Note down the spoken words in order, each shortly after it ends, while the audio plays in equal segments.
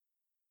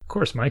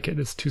course, my kid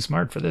is too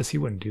smart for this. He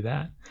wouldn't do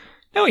that.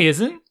 No, he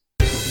isn't.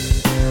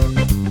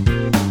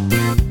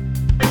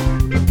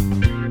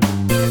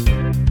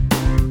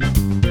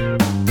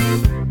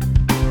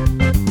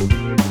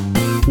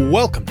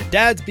 Welcome to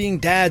Dads Being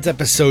Dads,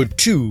 episode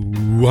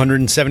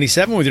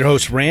 277 with your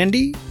hosts,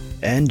 Randy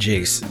and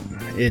Jason.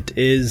 It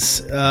is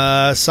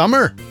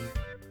summer,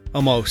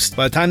 almost.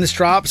 By the time this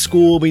drops,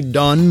 school will be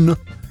done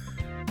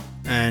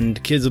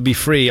and kids will be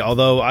free.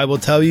 Although I will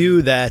tell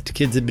you that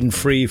kids have been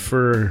free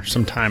for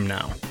some time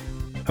now.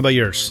 How about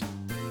yours?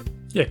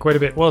 Yeah, quite a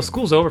bit. Well,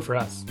 school's over for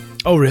us.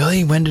 Oh,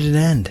 really? When did it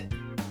end?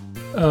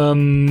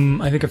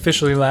 I think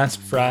officially last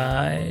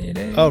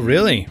Friday. Oh,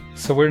 really?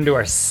 So we're into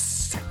our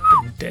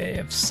second day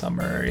of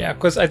summer. Yeah,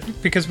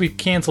 because we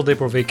canceled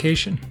April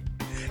vacation.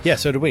 Yeah,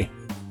 so did we.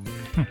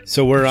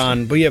 So we're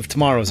on, we have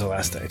tomorrow's the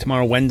last day.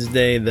 Tomorrow,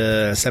 Wednesday,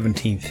 the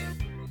 17th.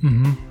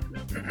 Mm-hmm.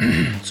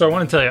 So I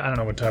want to tell you, I don't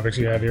know what topics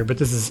you have here, but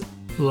this is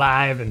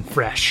live and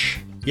fresh.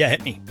 Yeah,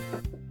 hit me.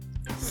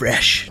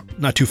 Fresh.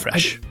 Not too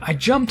fresh. I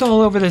jumped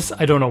all over this.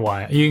 I don't know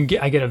why. I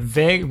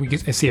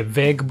see a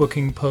vague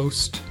booking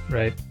post,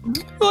 right?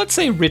 Well, let's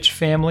say rich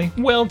family,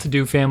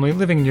 well-to-do family,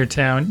 living in your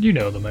town. You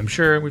know them, I'm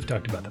sure. We've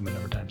talked about them a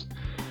number of times.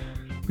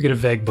 We get a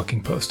vague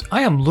booking post.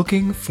 I am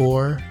looking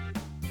for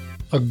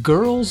a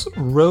girl's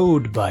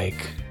road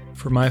bike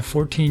for my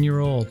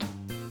 14-year-old.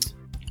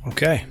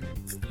 Okay.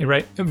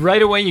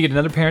 Right away, you get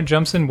another parent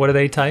jumps in. What do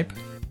they type?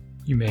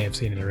 You may have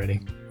seen it already.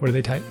 What do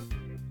they type?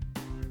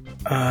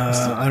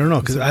 I don't know,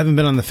 because I haven't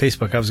been on the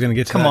Facebook. I was going to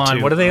get to that, Come on,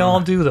 too. What do they all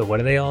do, though? What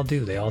do they all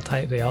do? They all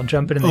type, they all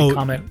jump in and they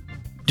comment.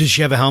 Does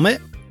she have a helmet?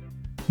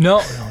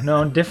 No,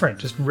 different.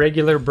 Just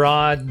regular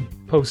broad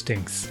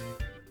postings.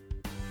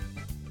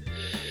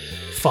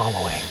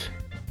 Following.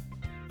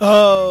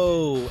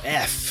 Oh,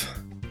 F.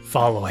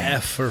 Following.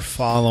 F for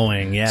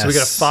following, yes. So we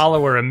got a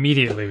follower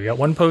immediately. We got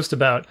one post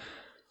about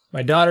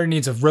my daughter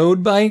needs a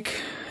road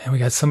bike, and we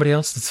got somebody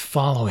else that's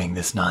following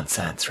this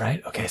nonsense, right?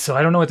 Okay, so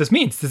I don't know what this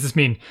means. Does this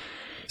mean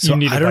you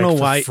need a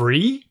bike for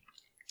free?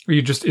 Or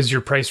is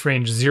your price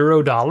range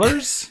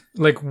 $0?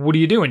 Like, what are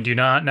you doing? Do you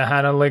not know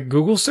how to, like,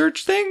 Google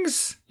search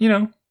things? You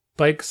know,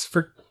 bikes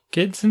for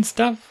kids and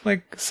stuff,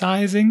 like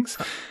sizings.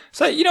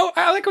 So,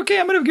 I'm going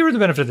to give her the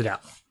benefit of the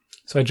doubt.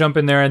 So I jump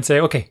in there and say,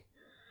 okay,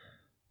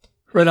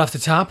 right off the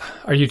top,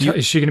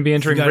 is she going to be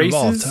entering races?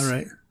 Involved, all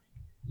right.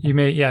 You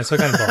may, yeah, so I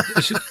got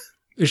involved.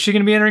 Is she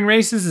going to be entering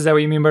races? Is that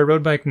what you mean by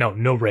road bike?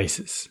 No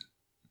races.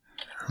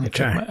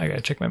 Okay. I got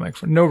to check my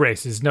microphone. No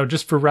races. No,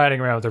 just for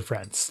riding around with her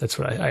friends. That's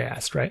what I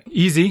asked, right?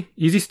 Easy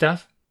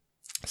stuff.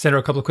 Send her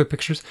a couple of quick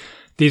pictures.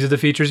 These are the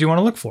features you want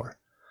to look for.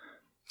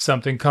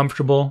 Something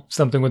comfortable,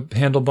 something with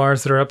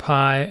handlebars that are up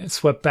high,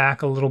 swept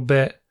back a little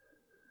bit.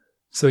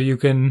 So you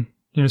can,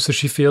 so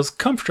she feels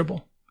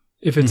comfortable.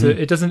 If it's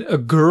a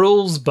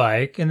girl's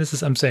bike, and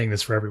I'm saying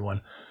this for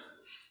everyone.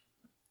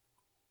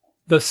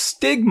 The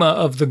stigma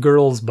of the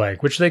girl's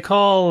bike, which they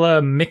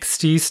call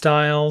mixed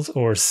styles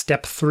or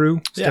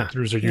step-through.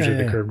 Step-throughs are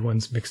usually the curved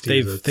ones. Mixed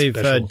they've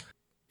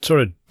sort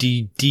of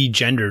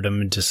degendered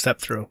them into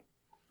step-through.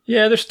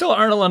 Yeah, there still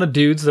aren't a lot of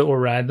dudes that will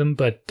ride them,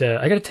 but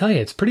I got to tell you,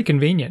 it's pretty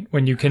convenient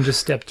when you can just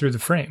step through the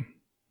frame.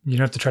 You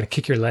don't have to try to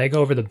kick your leg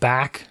over the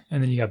back,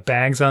 and then you got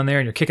bags on there,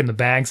 and you're kicking the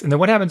bags. And then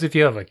what happens if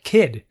you have a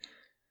kid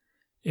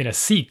in a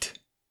seat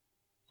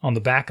on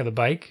the back of the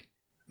bike,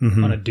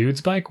 on a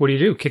dude's bike? What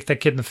do? Kick that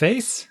kid in the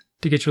face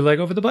to get your leg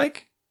over the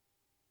bike?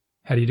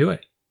 How do you do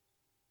it?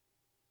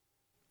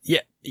 Yeah.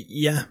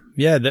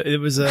 It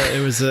was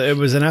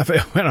an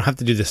effort. I don't have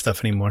to do this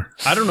stuff anymore.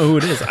 I don't know who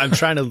it is. I'm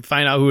trying to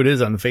find out who it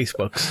is on the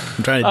Facebooks.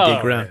 I'm trying to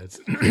dig around.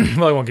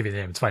 Well, I won't give you the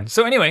name. It's fine.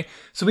 So anyway,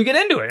 we get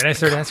into it, and I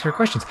started asking her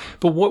questions.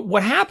 But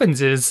what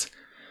happens is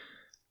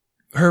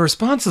her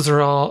responses are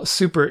all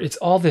super. It's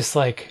all this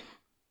like,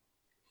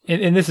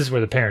 and this is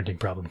where the parenting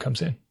problem comes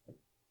in.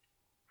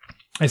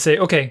 I say,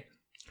 okay,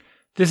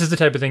 this is the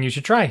type of thing you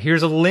should try.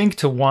 Here's a link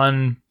to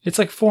one. It's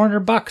like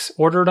 $400.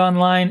 Order it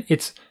online.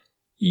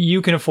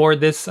 You can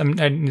afford this.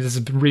 This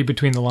is read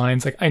between the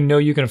lines. Like, I know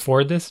you can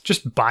afford this.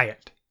 Just buy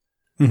it.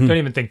 Don't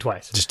even think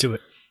twice. Just do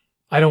it.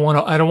 I don't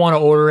want to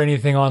order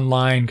anything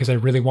online because I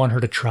really want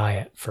her to try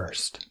it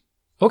first.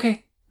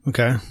 Okay.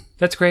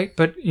 That's great.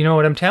 But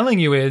what I'm telling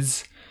you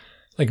is,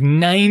 like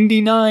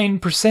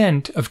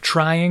 99% of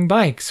trying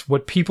bikes,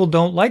 what people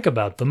don't like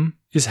about them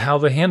is how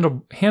the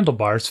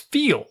handlebars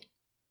feel,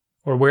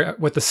 or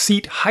what the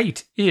seat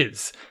height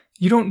is.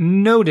 You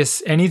don't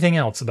notice anything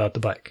else about the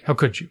bike. How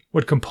could you?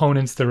 What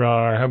components there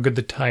are, how good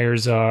the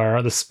tires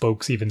are the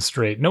spokes even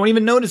straight? No one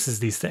even notices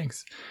these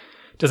things.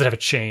 Does it have a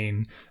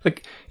chain?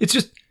 Like, it's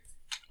just,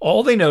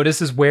 all they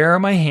notice is, where are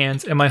my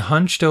hands? Am I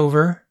hunched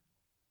over?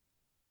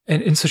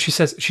 And so she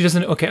says, she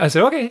doesn't, okay. I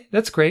said, okay,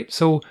 that's great.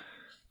 So,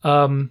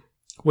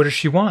 what does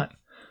she want?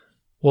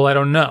 Well, I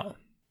don't know.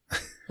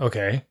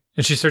 Okay.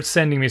 And she starts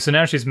sending me, so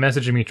now she's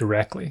messaging me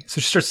directly. So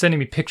she starts sending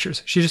me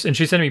pictures. She's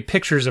sending me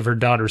pictures of her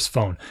daughter's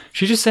phone.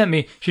 She just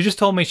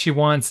told me she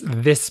wants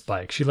this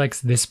bike. She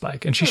likes this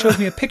bike. And she shows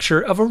me a picture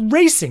of a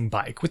racing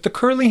bike with the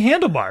curly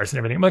handlebars and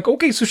everything. I'm like,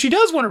 okay, so she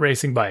does want a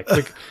racing bike.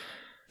 Like,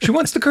 She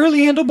wants the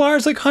curly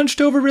handlebars, like hunched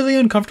over, really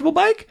uncomfortable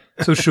bike.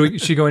 So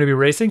is she going to be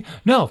racing?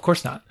 No, of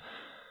course not.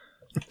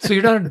 So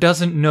your daughter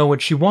doesn't know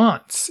what she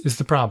wants is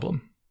the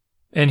problem.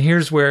 And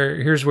here's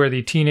where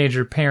the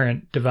teenager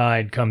parent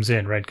divide comes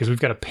in, right? Because we've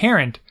got a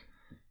parent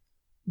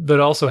that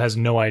also has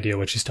no idea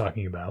what she's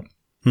talking about.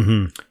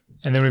 Mm-hmm.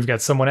 And then we've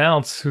got someone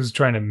else who's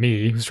trying to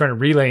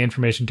relay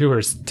information to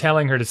her,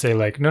 telling her to say,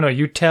 like, no,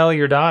 you tell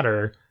your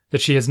daughter that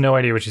she has no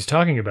idea what she's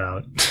talking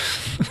about.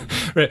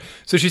 Right.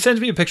 So she sends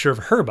me a picture of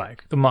her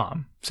bike. The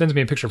mom sends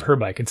me a picture of her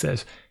bike and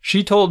says,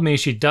 she told me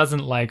she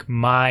doesn't like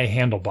my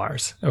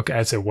handlebars. Okay.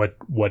 I said,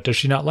 what does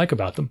she not like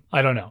about them?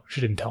 I don't know.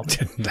 She didn't tell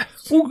me.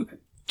 Well,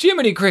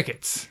 Jiminy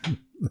Crickets.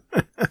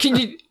 Can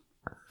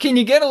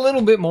you get a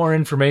little bit more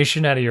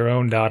information out of your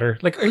own daughter?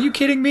 Like, are you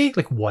kidding me?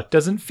 Like, what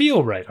doesn't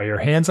feel right? Are your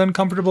hands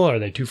uncomfortable? Are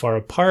they too far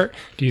apart?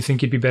 Do you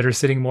think you'd be better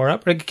sitting more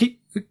up? Like,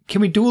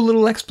 can we do a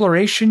little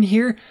exploration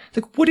here?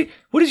 Like,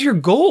 what is your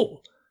goal?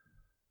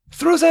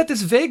 Throws out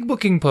this vague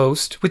booking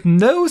post with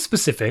no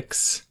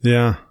specifics.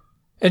 Yeah.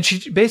 And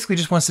she basically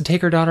just wants to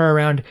take her daughter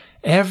around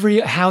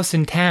every house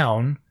in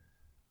town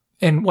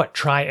and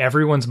try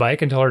everyone's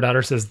bike until her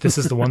daughter says, this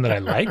is the one that I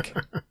like?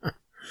 I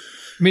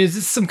mean, is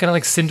this some kind of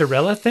like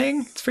Cinderella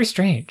thing? It's very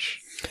strange.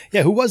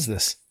 Yeah, who was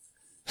this?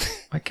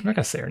 I'm not going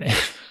to say her name.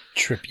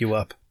 Trip you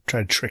up.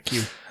 Try to trick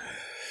you.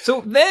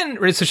 So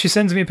she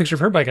sends me a picture of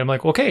her bike. And I'm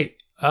like, okay,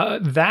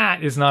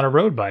 that is not a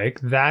road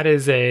bike. That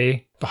is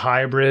a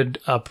hybrid,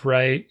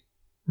 upright,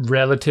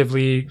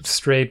 relatively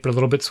straight, but a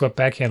little bit swept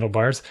back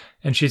handlebars.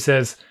 And she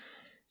says,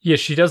 yeah,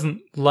 she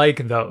doesn't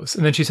like those.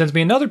 And then she sends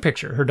me another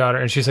picture, her daughter.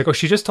 And she's like, oh,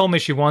 she just told me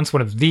she wants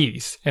one of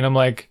these. And I'm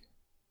like,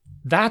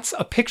 that's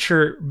a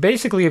picture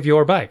basically of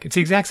your bike. It's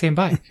the exact same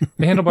bike.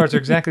 The handlebars are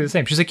exactly the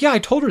same. She's like, yeah, I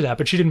told her that,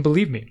 but she didn't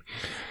believe me.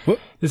 What?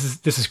 This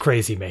is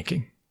crazy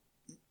making.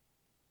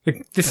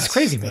 This is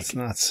crazy making. That's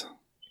nuts.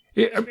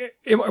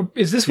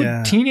 Is this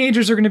what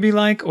teenagers are going to be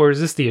like, or is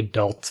this the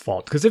adult's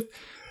fault? Because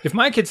if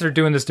my kids are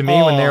doing this to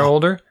me when they're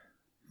older,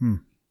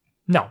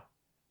 no,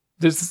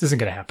 this isn't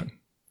going to happen.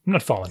 I'm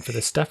not falling for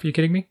this stuff. Are you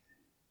kidding me?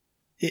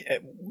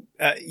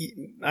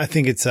 I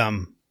think it's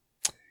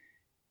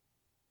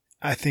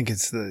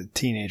the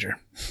teenager.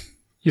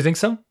 You think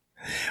so?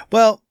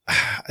 Well,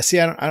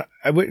 see, I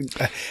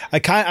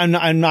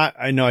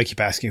know I keep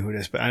asking who it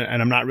is, but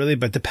I'm not really,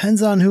 but it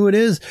depends on who it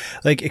is.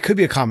 Like, it could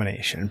be a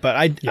combination,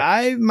 but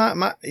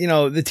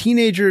the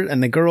teenager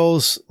and the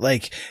girls,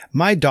 like,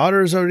 my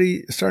daughter's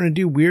already starting to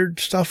do weird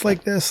stuff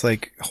like this.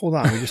 Like, hold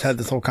on, we just had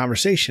this whole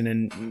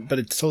conversation but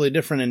it's totally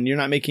different and you're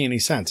not making any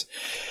sense.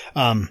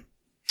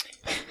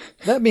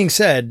 That being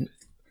said,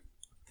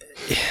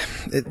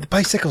 the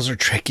bicycles are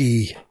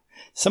tricky.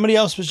 Somebody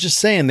else was just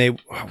saying they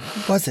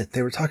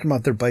were talking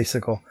about their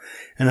bicycle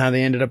and how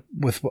they ended up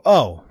with,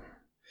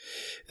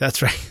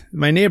 that's right.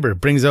 My neighbor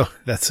brings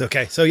that's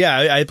okay. So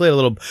yeah, I played a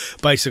little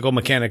bicycle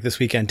mechanic this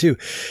weekend too.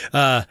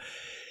 I'll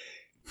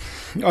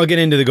get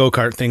into the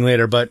go-kart thing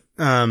later, but,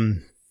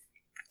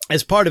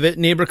 as part of it,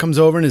 neighbor comes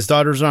over and his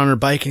daughter's on her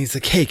bike and he's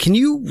like, hey, do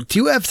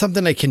you have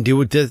something I can do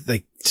with this?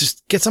 Like,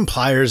 just get some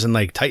pliers and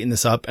like tighten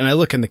this up. And I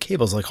look and the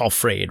cable's like all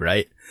frayed,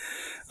 right?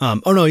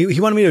 Oh no,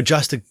 he wanted me to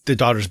adjust the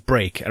daughter's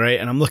brake,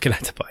 right? And I'm looking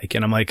at the bike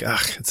and I'm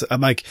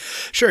like,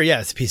 sure, yeah,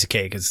 it's a piece of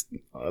cake.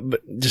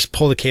 But just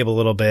pull the cable a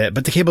little bit,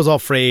 but the cable's all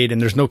frayed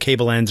and there's no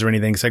cable ends or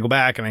anything. So I go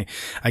back and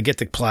I get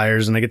the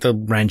pliers and I get the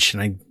wrench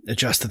and I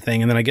adjust the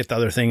thing and then I get the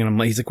other thing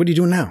and he's like, what are you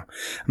doing now?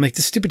 I'm like,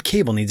 this stupid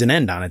cable needs an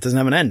end on it. It doesn't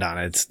have an end on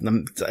it.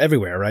 It's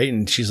everywhere, right?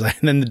 And she's like,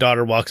 and then the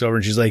daughter walks over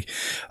and she's like,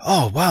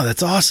 oh wow,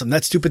 that's awesome.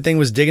 That stupid thing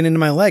was digging into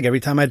my leg every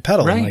time I'd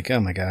pedal. Right. I'm like,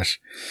 oh my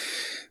gosh.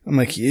 I'm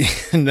like, yeah.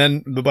 And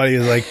then the buddy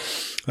is like,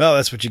 well,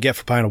 that's what you get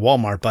for buying a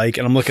Walmart bike.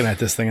 And I'm looking at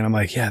this thing and I'm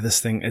like, yeah, this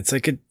thing, it's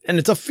like, it's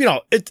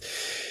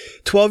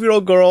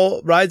 12-year-old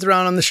girl rides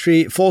around on the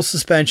street, full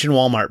suspension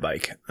Walmart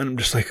bike. And I'm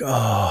just like,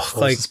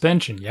 full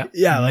suspension. Yeah.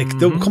 Yeah. Like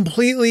the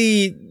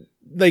completely,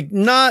 like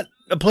not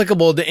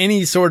applicable to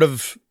any sort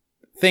of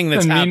thing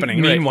that's happening.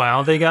 Meanwhile,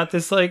 right? They got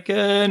this like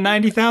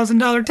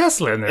 $90,000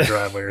 Tesla in their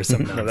driveway or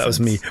something. No, that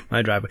was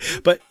my driveway.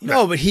 But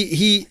no, but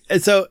he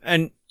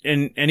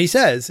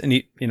says,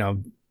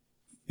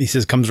 he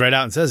says, comes right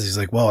out and says, he's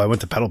like, well, I went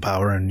to Pedal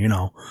Power and,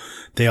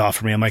 they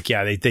offered me. I'm like,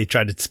 yeah, they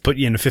tried to put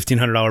you in a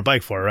 $1,500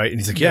 bike for it, right?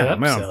 And he's like, yeah,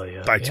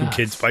 man, buy two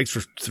kids' bikes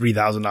for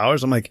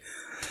 $3,000. I'm like,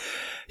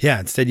 yeah,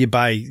 instead you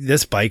buy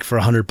this bike for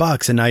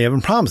 $100 and now you're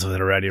having problems with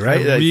it already,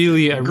 right? I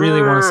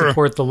really want to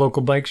support the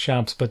local bike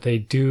shops, but they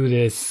do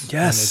this.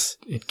 Yes.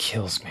 It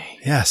kills me.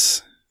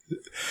 Yes.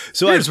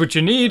 So here's what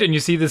you need, and you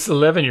see this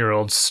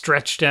 11-year-old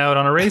stretched out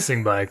on a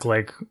racing bike.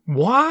 Like,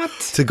 what?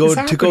 To go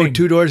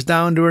 2 doors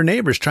down to her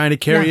neighbors, trying to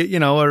carry,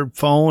 her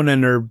phone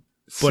and her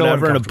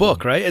whatever in a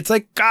book, right? It's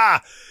like,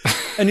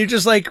 and you're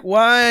just like,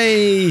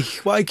 why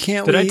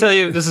can't we? Did I tell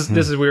you this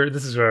is weird?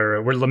 This is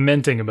where we're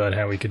lamenting about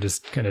how we could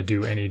just kind of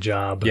do any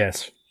job.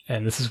 Yes.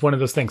 And this is one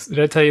of those things. Did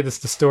I tell you the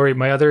story?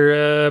 My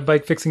other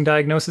bike fixing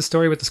diagnosis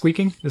story with the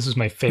squeaking. This was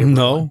my favorite.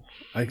 No. One.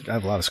 I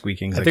have a lot of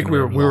squeakings. I think we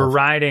were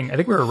riding. I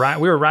think we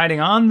were riding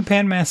on the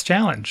Pan Mass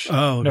Challenge.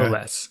 Oh, okay. No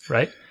less,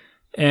 right?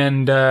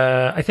 And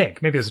I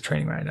think maybe it was a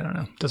training ride. I don't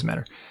know. Doesn't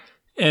matter.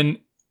 And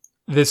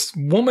this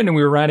woman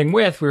we were riding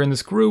with, we were in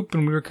this group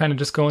and we were kind of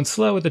just going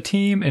slow with the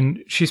team.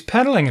 And she's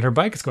pedaling and her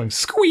bike is going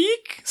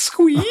squeak,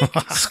 squeak,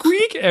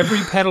 squeak every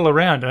pedal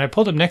around. And I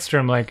pulled up next to her.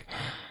 I'm like,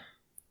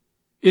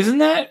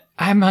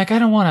 I'm like, I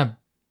don't want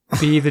to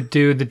be the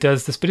dude that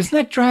does this, but isn't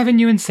that driving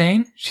you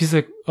insane? She's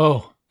like,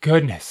 oh,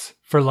 goodness.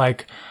 For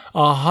like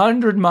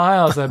 100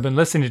 miles, I've been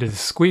listening to the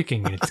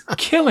squeaking and it's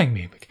killing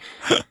me. Like,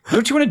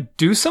 don't you want to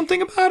do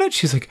something about it?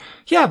 She's like,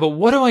 yeah, but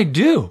what do I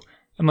do?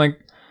 I'm like,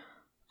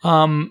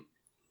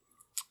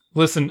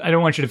 listen, I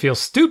don't want you to feel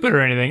stupid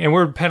or anything. And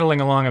we're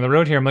pedaling along on the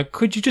road here. I'm like,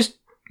 could you just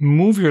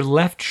move your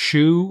left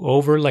shoe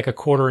over like a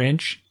 1/4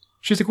 inch?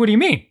 She's like, what do you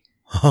mean?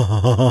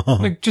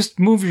 Like, just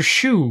move your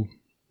shoe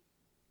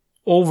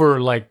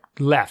over like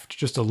left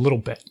just a little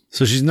bit.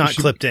 So she's not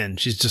clipped in.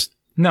 She's just...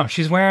 No,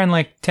 she's wearing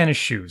like tennis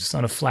shoes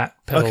on a flat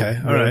pedal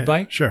road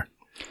bike. Sure.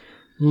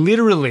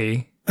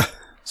 Literally.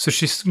 So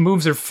she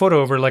moves her foot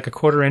over like a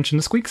 1/4 inch and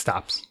the squeak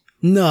stops.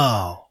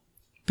 No.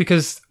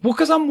 Because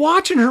I'm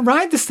watching her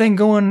ride this thing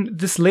going,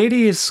 this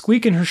lady is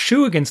squeaking her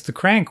shoe against the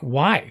crank.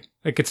 Why?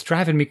 Like, it's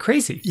driving me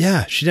crazy.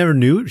 Yeah. She never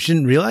knew. She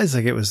didn't realize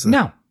like it was...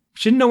 No.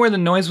 She didn't know where the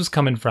noise was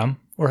coming from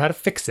or how to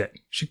fix it.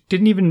 She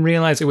didn't even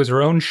realize it was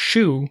her own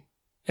shoe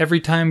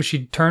every time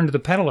she turned the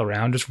pedal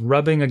around, just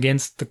rubbing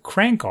against the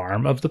crank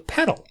arm of the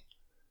pedal.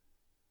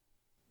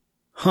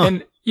 Huh.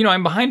 And,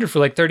 I'm behind her for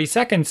like 30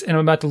 seconds and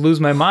I'm about to lose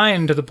my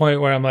mind to the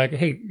point where I'm like,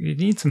 hey, you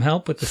need some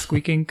help with the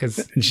squeaking?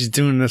 And she's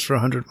doing this for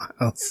 100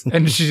 miles.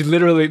 And she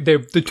literally,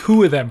 the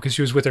two of them, because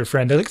she was with her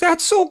friend, they're like,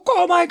 that's so,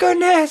 oh my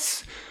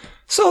goodness.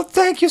 So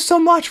thank you so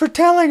much for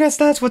telling us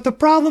that's what the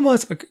problem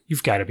was. Like,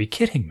 you've got to be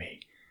kidding me.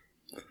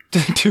 The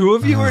two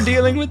of you are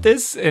dealing with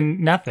this and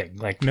nothing.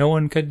 Like, no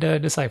one could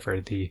decipher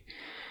the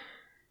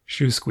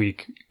shoe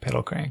squeak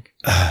pedal crank.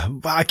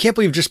 I can't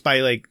believe just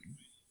by like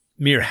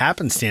mere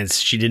happenstance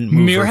she didn't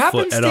move her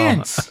foot at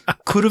all.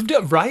 Could have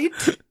done, right?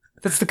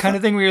 That's the kind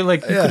of thing where you're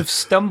like, you could have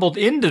stumbled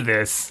into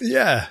this.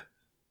 Yeah.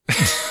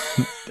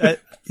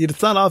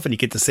 It's not often you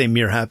get to say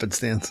mere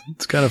happenstance.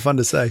 It's kind of fun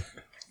to say.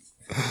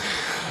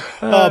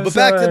 But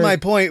back to my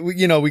point,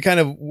 we kind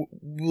of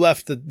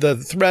left the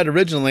thread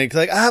originally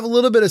because I have a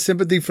little bit of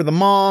sympathy for the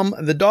mom.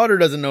 The daughter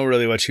doesn't know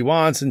really what she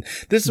wants, and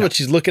this is what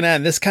she's looking at.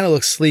 And this kind of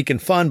looks sleek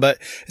and fun, but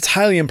it's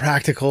highly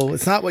impractical.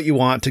 It's not what you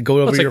want to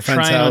go over your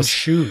friend's trying house. On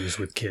shoes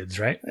with kids,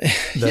 right?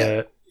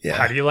 Yeah.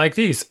 How do you like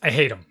these? I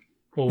hate them.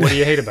 Well, what do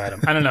you hate about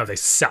them? I don't know. They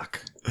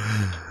suck.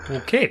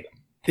 Okay.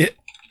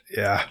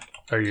 Yeah.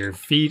 Are your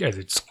feet? Are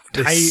they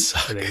tight?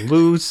 Are they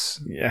loose?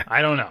 Yeah.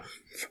 I don't know.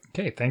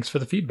 Okay. Thanks for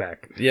the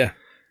feedback. Yeah.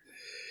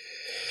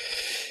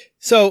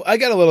 So I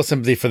got a little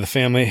sympathy for the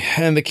family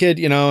and the kid,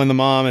 and the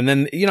mom. And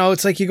then,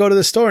 it's like you go to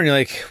the store and you're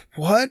like,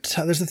 what?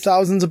 There's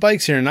thousands of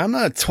bikes here and I'm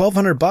not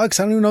 $1,200.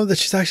 I don't even know that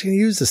she's actually going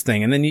to use this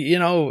thing. And then,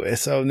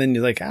 so then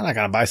you're like, I'm not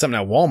going to buy something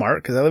at Walmart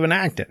because I live in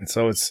Acton.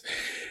 So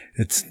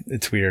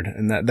it's weird.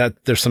 And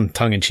that there's some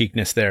tongue in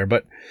cheekness there,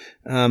 but,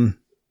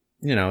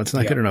 it's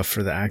not good enough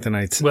for the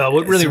Actonites. Well,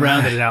 what really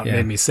rounded it out and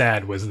made me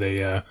sad was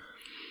they,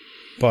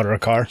 bought her a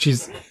car.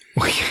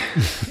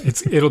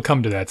 It'll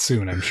come to that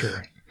soon, I'm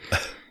sure.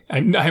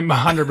 I'm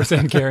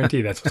 100%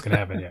 guarantee that's what's going to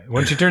happen. Yeah.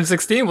 Once she turns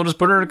 16, we'll just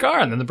put her in a car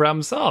and then the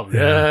problem's solved.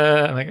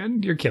 Yeah. I'm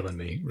like, you're killing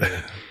me. Really.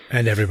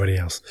 And everybody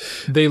else.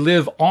 They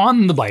live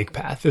on the bike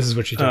path. This is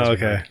what she tells me.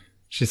 Okay.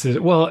 She says,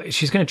 well,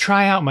 she's going to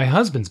try out my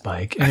husband's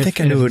bike. And I think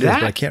I know who it is,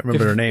 but I can't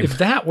remember her name. If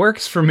that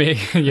works for me.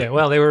 Yeah.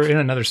 Well, they were in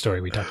another story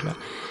we talked about.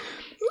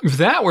 If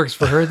that works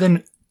for her,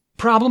 then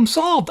problem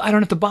solved. I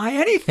don't have to buy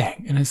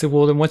anything. And I said,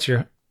 well, then what's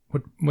your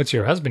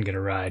husband going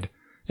to ride?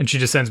 And she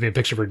just sends me a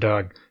picture of her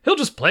dog. He'll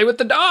just play with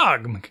the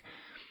dog. I'm like,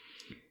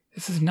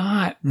 this is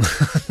not.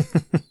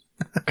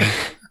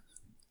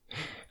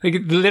 Like,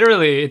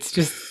 literally,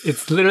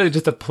 it's literally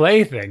just a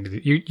play thing.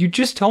 You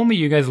just told me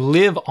you guys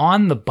live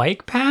on the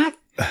bike path?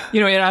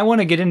 And I want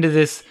to get into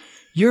this.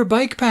 Your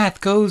bike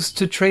path goes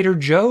to Trader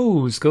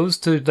Joe's, goes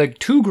to like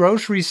 2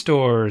 grocery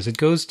stores. It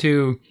goes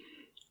to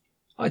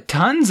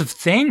tons of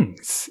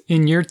things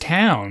in your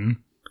town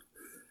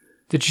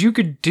that you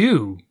could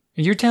do.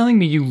 And you're telling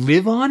me you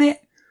live on it?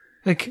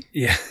 Like,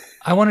 yeah.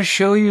 I want to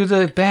show you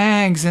the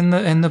bags and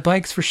the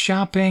bikes for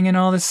shopping and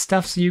all this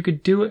stuff so you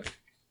could do it.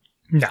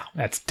 No,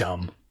 that's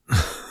dumb.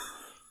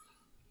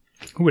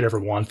 Who would ever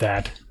want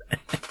that?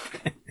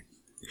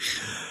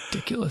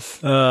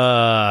 Ridiculous.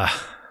 Well,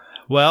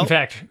 in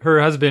fact,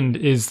 her husband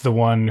is the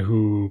one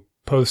who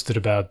posted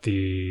about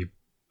the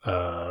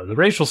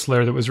racial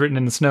slur that was written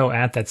in the snow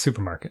at that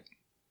supermarket,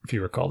 if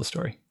you recall the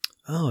story.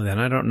 Oh, then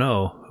I don't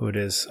know who it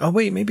is. Oh,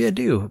 wait, maybe I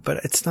do, but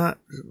it's not.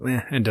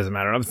 It doesn't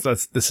matter.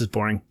 This is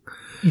boring.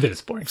 That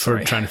is boring.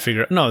 For trying to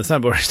figure out. No, it's not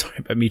a boring story,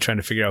 but me trying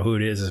to figure out who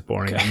it is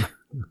boring. Okay.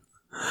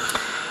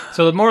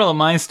 So the moral of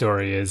my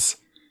story is,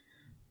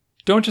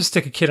 don't just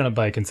stick a kid on a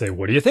bike and say,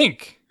 what do you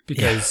think?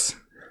 Because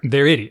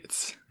they're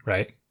idiots,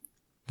 right?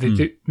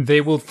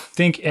 They will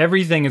think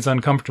everything is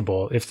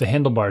uncomfortable if the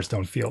handlebars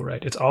don't feel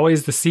right. It's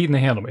always the seat and the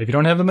handlebar. If you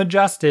don't have them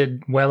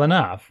adjusted well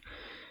enough,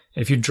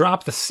 if you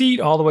drop the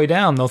seat all the way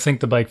down, they'll think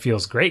the bike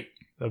feels great.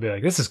 They'll be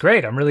like, this is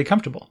great. I'm really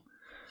comfortable.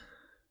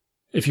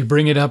 If you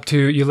bring it up to,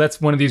 you let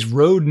one of these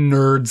road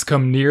nerds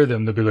come near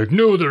them, they'll be like,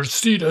 no, their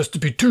seat has to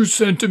be 2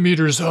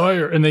 centimeters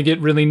higher. And they get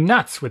really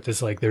nuts with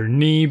this, like their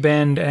knee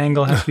bend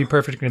angle has to be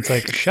perfect. And it's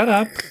like, shut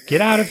up,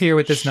 get out of here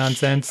with this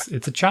nonsense.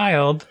 It's a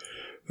child.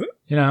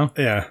 You know?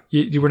 Yeah.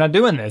 We're not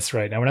doing this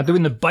right now. We're not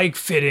doing the bike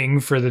fitting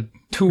for the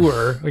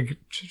tour. Like,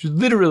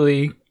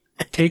 literally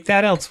take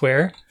that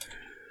elsewhere.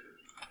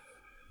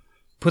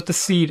 Put the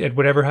seat at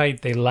whatever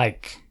height they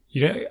like.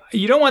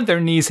 You don't want their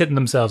knees hitting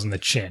themselves in the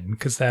chin,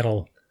 because that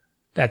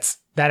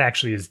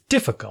actually is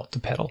difficult to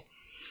pedal.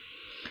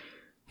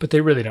 But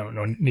they really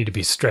don't need to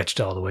be stretched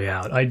all the way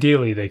out.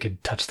 Ideally, they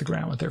could touch the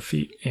ground with their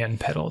feet and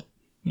pedal,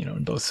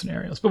 in both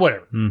scenarios. But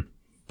whatever.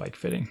 Bike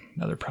fitting,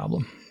 another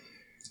problem.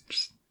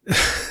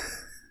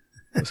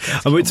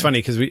 It's funny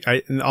because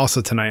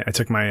also tonight I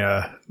took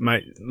my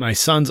my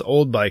son's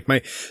old bike. My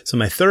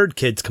third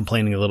kid's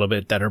complaining a little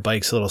bit that her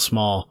bike's a little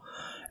small.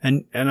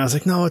 And I was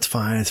like, no, it's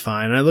fine.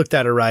 And I looked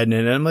at her riding it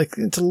and I'm like,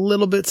 it's a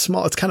little bit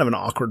small. It's kind of an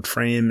awkward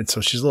frame. And so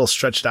she's a little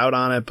stretched out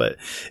on it, but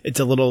it's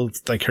a little,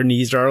 like her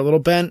knees are a little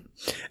bent.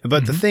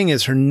 But the thing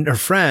is her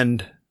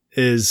friend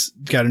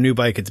got a new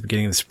bike at the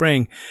beginning of the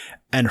spring,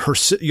 and her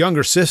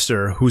younger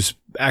sister, who's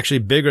actually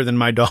bigger than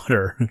my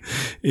daughter,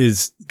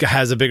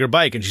 has a bigger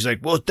bike. And she's like,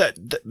 well,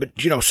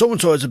 but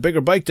so-and-so has a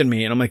bigger bike than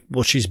me. And I'm like,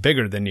 well, she's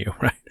bigger than you.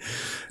 Right.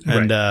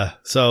 And,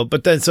 so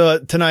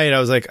tonight I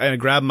was like, I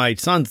grabbed my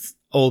son's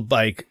old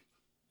bike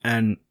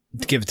and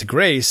give it to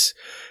Grace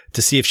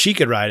to see if she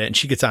could ride it. And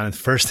she gets on it. The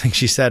first thing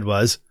she said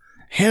was,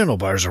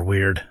 handlebars are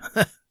weird.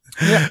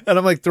 Yeah. And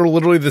I'm like, they're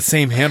literally the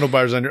same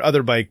handlebars on your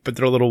other bike, but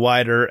they're a little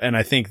wider. And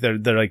I think they're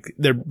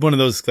one of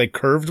those like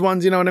curved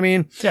ones, you know what I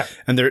mean? Yeah.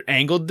 And they're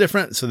angled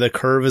different. So the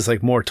curve is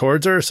like more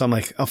towards her. So I'm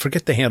like, oh,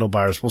 forget the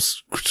handlebars. We'll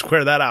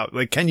square that out.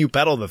 Like, can you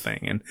pedal the thing?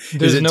 And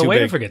there's no way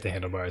to forget the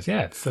handlebars.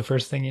 Yeah. It's the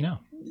first thing you know.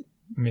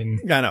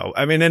 I know.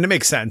 And it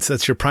makes sense.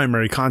 That's your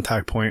primary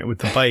contact point with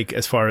the bike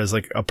as far as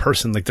like a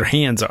person, like their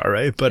hands are,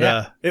 right?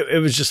 But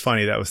it was just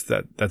funny.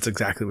 That's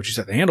exactly what you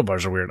said. The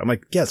handlebars are weird. I'm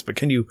like, yes, but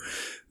can you,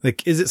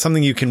 like, is it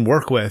something you can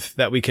work with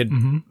that we could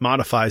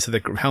modify so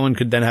that Helen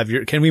could then have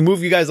can we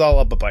move you guys all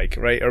up a bike,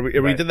 right? Are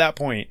we to that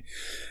point?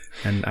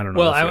 And I don't know.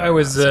 Well, I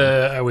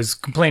was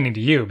complaining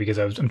to you because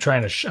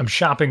I'm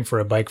shopping for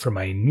a bike for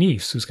my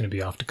niece who's going to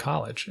be off to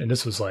college. And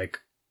this was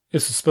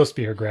supposed to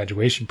be her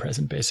graduation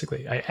present,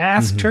 basically. I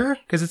asked her,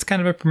 because it's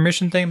kind of a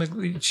permission thing,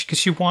 because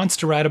she wants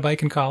to ride a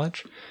bike in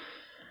college.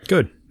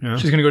 Good. Yeah.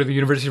 She's going to go to the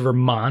University of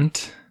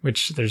Vermont,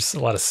 which there's a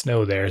lot of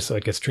snow there, so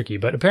it gets tricky.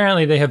 But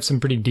apparently they have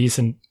some pretty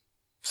decent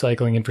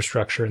cycling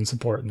infrastructure and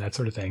support and that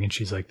sort of thing. And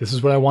she's like, this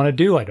is what I want to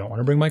do. I don't want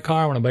to bring my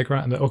car. I want to bike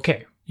around. I'm like,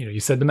 okay, you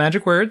said the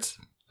magic words.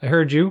 I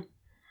heard you.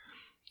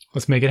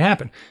 Let's make it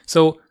happen.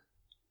 So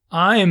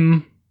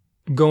I'm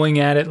going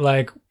at it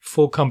like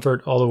full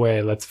comfort all the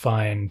way. Let's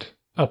find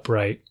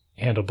upright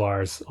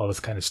handlebars, all this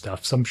kind of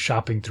stuff. So I'm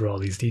shopping through all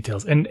these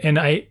details, and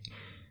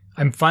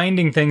I'm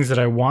finding things that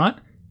I want,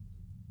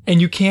 and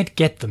you can't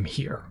get them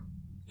here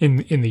in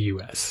the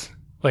US.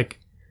 Like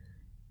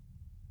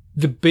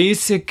the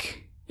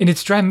basic, and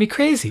it's driving me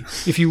crazy.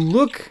 If you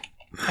look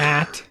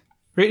at,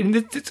 right, and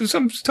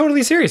I'm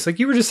totally serious. Like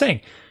you were just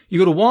saying, you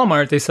go to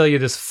Walmart, they sell you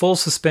this full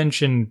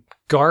suspension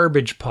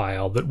garbage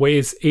pile that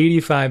weighs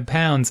 85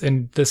 pounds,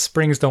 and the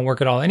springs don't work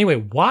at all. Anyway,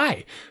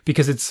 why?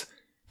 Because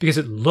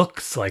it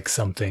looks like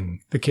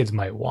something the kids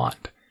might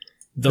want.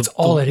 That's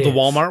all it is. The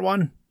Walmart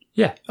one?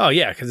 Yeah. Oh,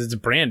 yeah, because it's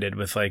branded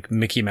with like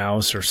Mickey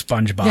Mouse or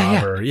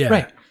SpongeBob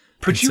right.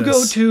 But you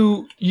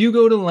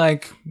go to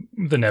like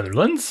the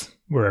Netherlands,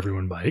 where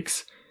everyone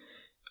bikes.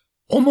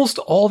 Almost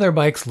all their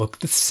bikes look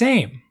the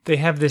same. They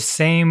have the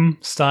same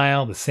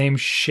style, the same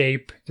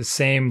shape, the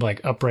same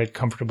like upright,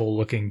 comfortable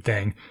looking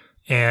thing.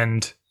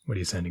 And what are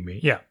you sending me?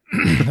 Yeah,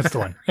 that's the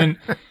one.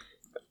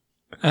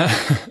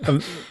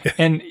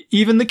 And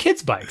even the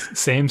kids' bikes,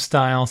 same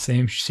style,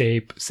 same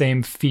shape,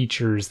 same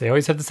features. They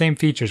always have the same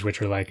features,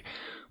 which are like,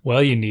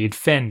 well, you need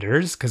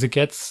fenders because it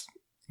gets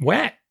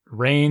wet.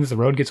 Rains, the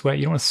road gets wet.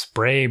 You don't want to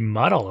spray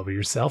mud all over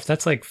yourself.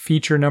 That's like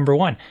feature number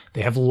one.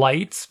 They have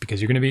lights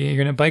because you're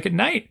going to bike at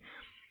night.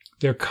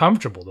 They're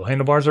comfortable. The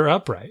handlebars are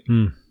upright.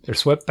 They're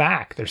swept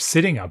back. They're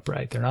sitting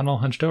upright. They're not all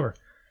hunched over.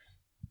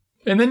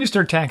 And then you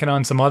start tacking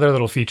on some other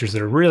little features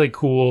that are really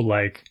cool,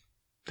 like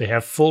they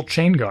have full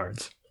chain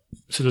guards.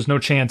 So there's no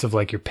chance of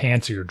like your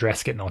pants or your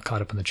dress getting all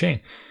caught up in the chain.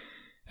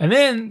 And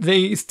then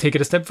they take it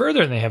a step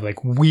further and they have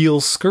like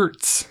wheel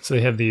skirts. So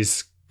they have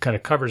these kind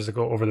of covers that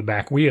go over the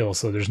back wheel.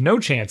 So there's no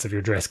chance of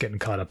your dress getting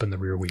caught up in the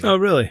rear wheel. Oh,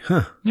 really?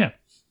 Huh. Yeah.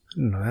 I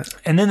didn't know that.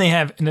 And then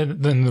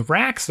then the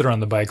racks that are on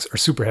the bikes are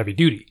super heavy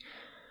duty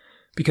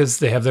because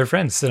they have their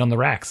friends sit on the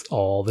racks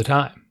all the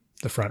time.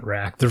 The front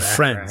rack. They're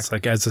friends, rack.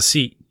 Like as a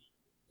seat.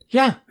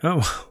 Yeah.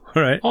 Oh,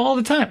 all right. All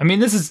the time. I mean,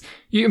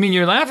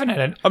 you're laughing at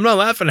it. I'm not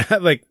laughing at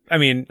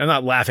I'm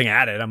not laughing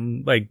at it.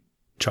 I'm like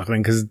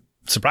chuckling because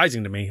it's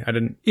surprising to me.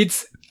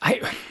 This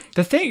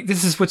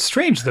is what's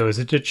strange though, is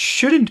it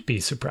shouldn't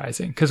be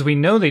surprising because we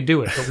know they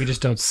do it, but we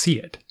just don't see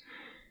it.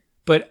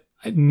 But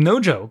no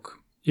joke,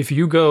 if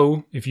you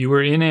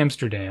were in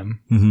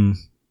Amsterdam,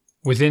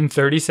 within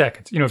 30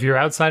 seconds, if you're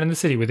outside in the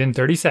city within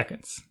 30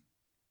 seconds,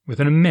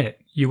 within a minute,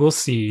 you will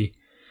see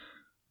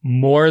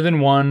more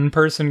than one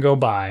person go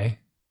by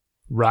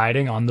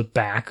riding on the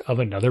back of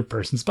another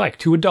person's bike.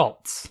 2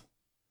 adults.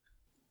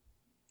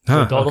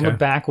 The adult on the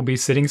back will be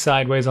sitting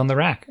sideways on the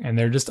rack, and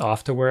they're just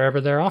off to wherever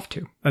they're off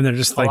to. And they're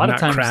just not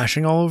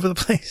crashing all over the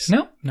place?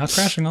 No, not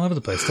crashing all over the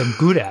place. They're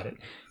good at it.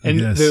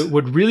 And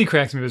what really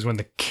cracks me is when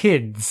the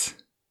kids...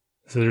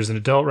 So there's an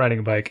adult riding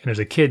a bike, and there's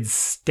a kid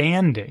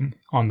standing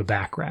on the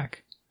back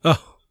rack.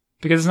 Oh.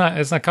 Because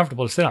it's not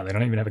comfortable to sit on. They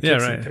don't even have a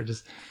kid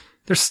seat.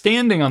 They're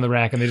standing on the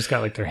rack, and they just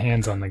got like their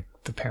hands on like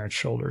the parent's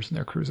shoulders, and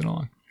they're cruising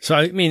along. So,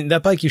 I mean,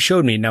 that bike you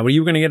showed me, now, were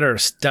you going to get her a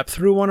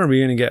step-through one, or were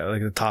you going to get,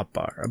 like, the top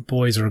bar? A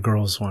boys or a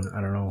girls one? I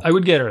don't know. I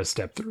would get her a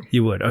step-through.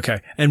 You would? Okay.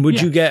 And would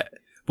you get...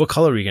 What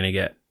color were you going to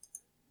get?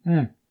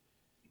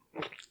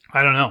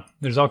 I don't know.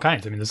 There's all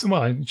kinds. I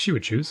mean, she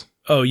would choose.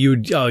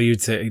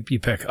 You'd say... You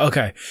pick.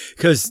 Okay.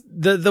 Because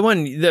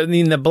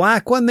the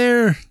black one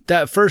there,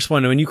 that first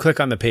one, when you click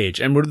on the page,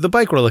 and the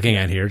bike we're looking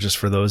at here, just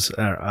for those,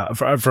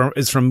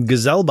 is from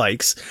Gazelle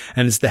Bikes,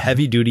 and it's the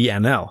heavy-duty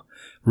NL.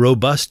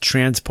 Robust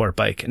transport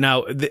bike.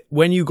 Now,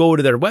 when you go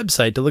to their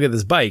website to look at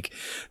this bike,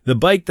 the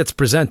bike that's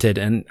presented,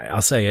 and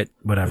I'll say it,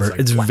 whatever,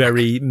 it's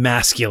very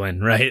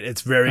masculine, right? It's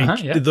very,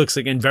 it looks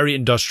like very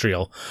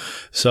industrial.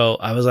 So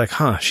I was like,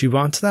 she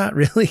wants that?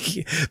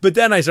 Really? But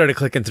then I started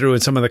clicking through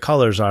and some of the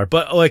colors are,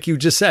 but like you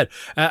just said,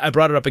 I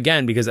brought it up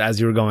again because as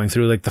you were going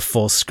through like the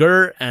full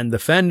skirt and the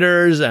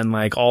fenders and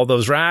like all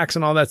those racks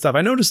and all that stuff,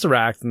 I noticed the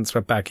racks and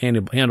swept back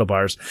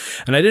handlebars,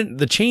 and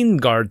the chain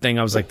guard thing,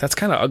 I was like, that's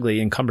kind of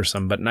ugly and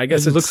cumbersome, but I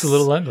guess it looks a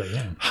little ugly,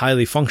 yeah.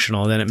 Highly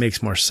functional, then it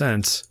makes more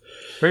sense.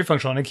 Very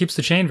functional, and it keeps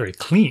the chain very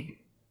clean.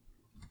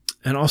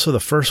 And also the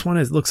first one,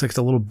 it looks like it's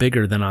a little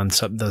bigger than on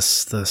the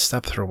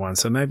step-through one,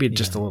 so maybe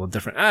just a little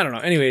different. I don't know.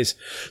 Anyways,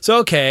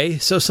 so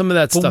some of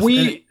that stuff.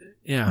 We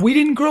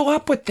didn't grow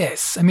up with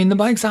this. I mean, the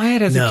bikes I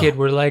had as a kid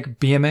were like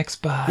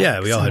BMX bikes. Yeah,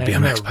 we all had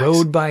BMX bikes. A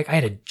road bike. I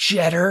had a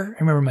Jetter. I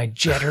remember my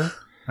Jetter.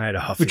 I had a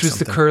Huffy, which was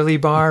the curly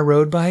bar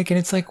road bike, and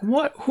it's like,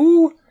 what?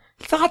 Who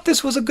thought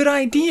this was a good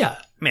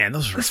idea? Man,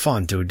 those were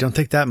fun, dude. Don't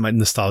take that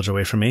nostalgia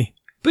away from me.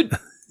 But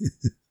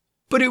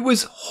it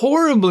was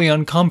horribly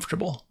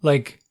uncomfortable.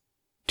 Like,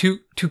 to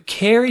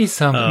carry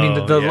some,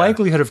 the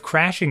likelihood of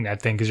crashing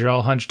that thing, because you're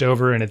all hunched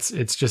over and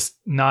it's just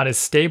not as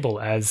stable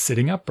as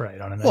sitting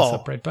upright on a nice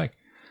upright bike.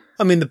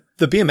 I mean,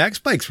 the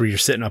BMX bikes where you're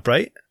sitting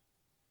upright?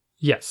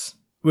 Yes.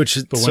 Which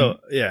is, The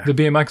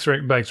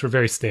BMX bikes were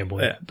very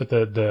stable. Yeah. But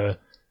the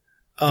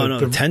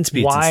 10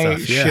 speeds and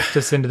stuff. Yeah. Shift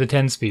us into the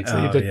 10 speeds.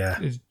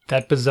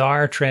 That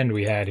bizarre trend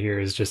we had here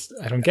is just,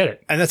 I don't get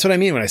it. And that's what I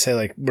mean when I say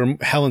like, where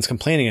Helen's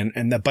complaining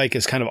and that bike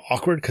is kind of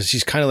awkward because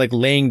she's kind of like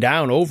laying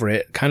down over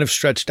it, kind of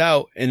stretched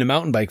out in a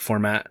mountain bike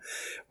format.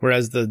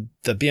 Whereas the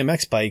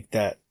BMX bike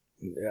that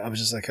I was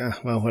just like,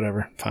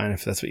 whatever. Fine.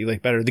 If that's what you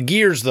like better. The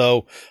gears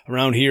though,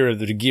 around here,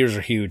 the gears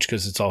are huge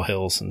because it's all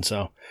hills. And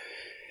so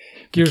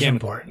gears are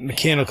important.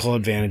 Mechanical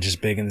advantage is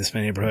big in this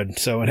neighborhood.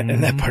 So,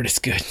 and that part is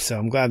good. So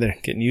I'm glad they're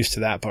getting used to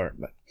that part,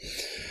 but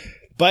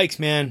bikes,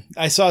 man.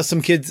 I saw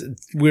some kids,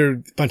 a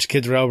bunch of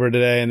kids were over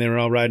today and they were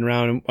all riding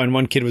around and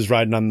one kid was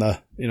riding on the,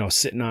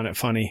 sitting on it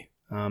funny.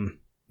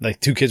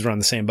 Like 2 kids were on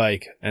the same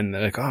bike and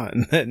they're like,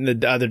 and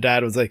the other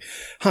dad was like,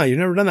 you've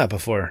never done that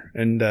before.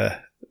 And,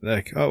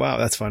 like, oh wow,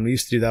 that's fun. We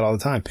used to do that all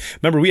the time.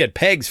 Remember, we had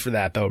pegs for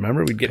that though.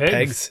 Remember, we'd get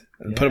pegs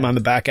and put them on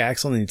the back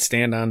axle and you'd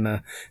stand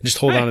on, just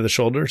hold on to the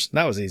shoulders.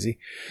 That was easy.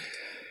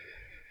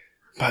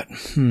 But,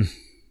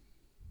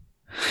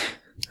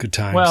 good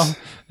times. Well,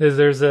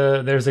 there's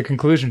a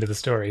conclusion to the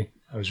story.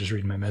 I was just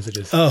reading my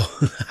messages.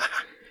 Oh.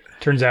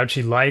 Turns out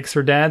she likes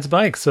her dad's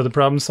bike, so the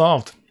problem's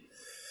solved.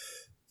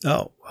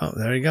 Oh, well,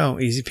 there you go.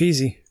 Easy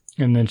peasy.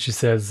 And then she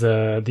says,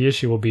 the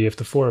issue will be if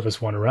the 4 of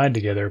us want to ride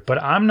together,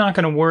 but I'm not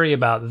going to worry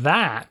about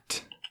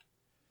that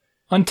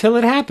until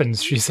it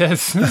happens, she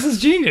says. This is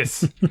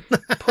genius.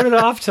 Put it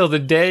off till the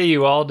day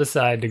you all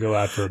decide to go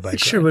out for a bike ride. It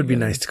sure would be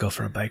nice to go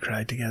for a bike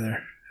ride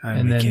together.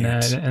 And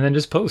then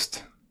just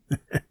post.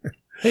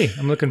 Hey,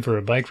 I'm looking for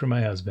a bike for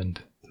my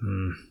husband.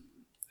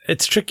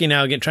 It's tricky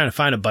now trying to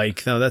find a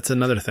bike, though. That's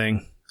another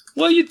thing.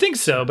 Well, you'd think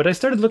so, but I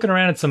started looking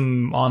around at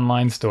some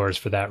online stores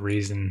for that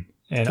reason.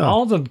 And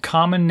all the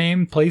common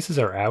name places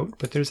are out,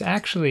 but there's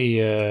actually,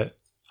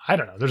 I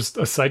don't know, there's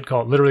a site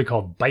literally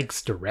called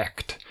Bikes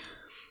Direct.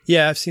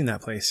 Yeah, I've seen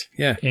that place.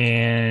 Yeah.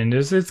 And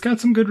it's got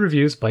some good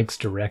reviews,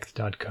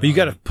 bikesdirect.com. But you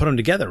got to put them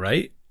together,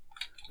 right?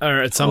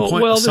 Or at some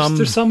point? Well,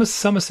 there's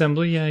some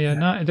assembly.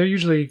 Yeah. They're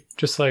usually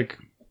just like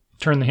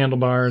turn the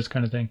handlebars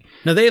kind of thing.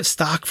 Now, they have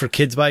stock for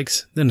kids'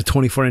 bikes and a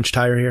 24-inch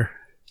tire here?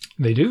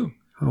 They do.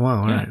 Oh,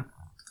 wow. All right.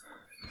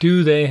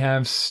 Do they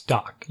have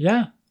stock?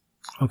 Yeah.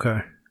 Okay.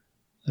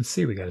 Let's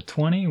see. We got a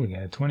 20. We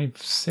got a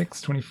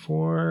 26,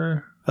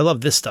 24. I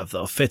love this stuff,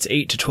 though. Fits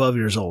 8 to 12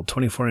 years old.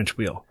 24-inch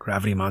wheel.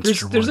 Gravity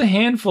Monster 1. There's a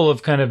handful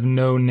of kind of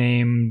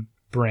no-name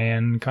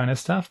brand kind of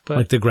stuff. But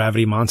like the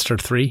Gravity Monster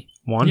 3?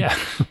 1? Yeah.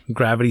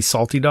 Gravity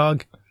Salty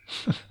Dog?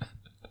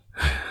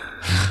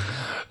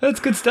 That's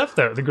good stuff,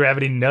 though. The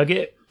Gravity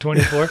Nugget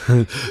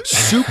 24.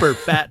 Super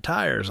fat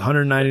tires,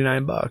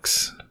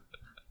 $199.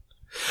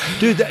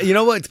 Dude, you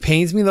know what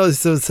pains me though?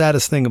 Is the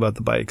saddest thing about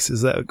the bikes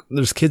is that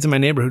there's kids in my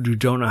neighborhood who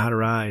don't know how to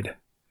ride.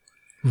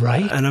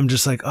 Right. And I'm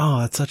just like,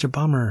 oh, that's such a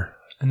bummer.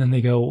 And then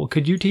they go, well,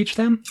 could you teach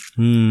them?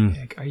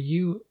 Like, are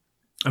you...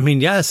 I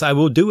mean, yes, I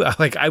will do it.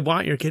 Like, I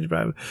want your kid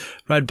to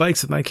ride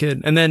bikes with my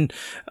kid. And then,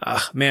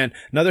 man,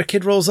 another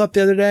kid rolls up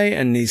the other day,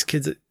 and these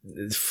kids,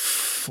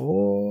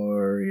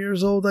 4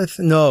 years old, I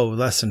think. No,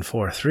 less than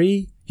 4.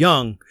 3,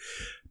 young.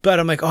 But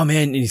I'm like, oh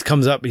man, and he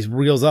comes up, he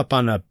wheels up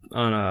on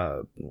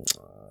a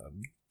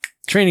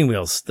training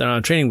wheels. They're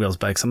on training wheels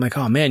bikes. I'm like,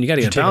 oh man, you got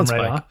to get a bounce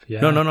bike. Yeah.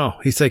 No.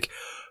 He's like,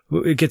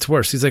 it gets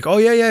worse. He's like, oh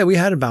yeah, we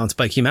had a bounce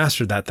bike. He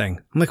mastered that thing.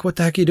 I'm like, what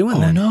the heck are you doing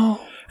then? Oh no.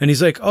 And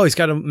he's like, oh, he's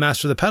got to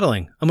master the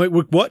pedaling. I'm like,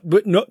 what?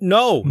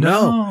 No.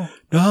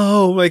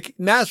 Like,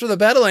 master the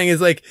pedaling is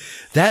like,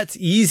 that's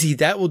easy.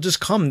 That will just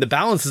come. The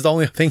balance is the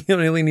only thing you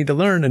really need to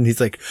learn. And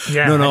he's like,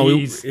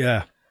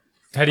 yeah.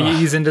 How do you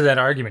ease into that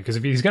argument? Because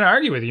if he's going to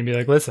argue with you and be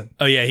like, listen.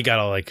 Oh yeah, he got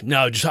all like,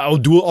 no, just I'll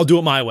do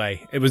it my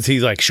way.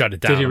 He's like, shut it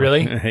down. Did he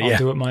really? Yeah. I'll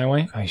do it my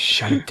way. I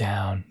shut it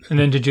down. And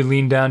then did you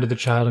lean down to the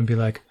child and be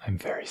like, I'm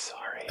very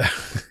sorry.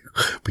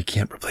 We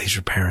can't replace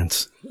your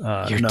parents.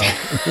 No.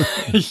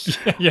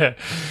 Yeah.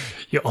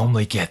 You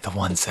only get the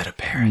one set of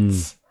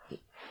parents.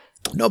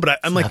 No, but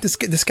I'm like,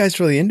 this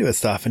guy's really into his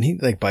stuff, and he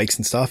like bikes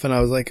and stuff. And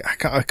I was like,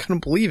 I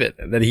couldn't believe it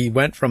that he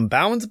went from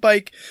balance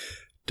bike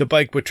to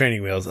bike with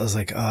training wheels. I was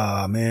like,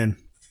 oh man.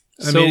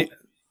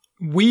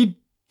 We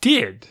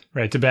did,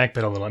 right, to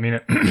backpedal a little. I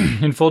mean,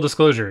 in full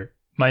disclosure,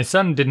 my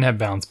son didn't have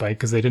balance bike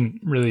because they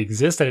didn't really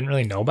exist. I didn't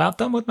really know about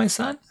them with my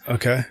son.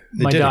 Okay.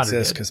 They did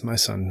exist because my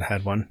son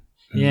had one.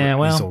 Yeah,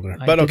 well, he's older.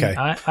 But okay.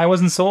 I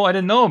wasn't sold. I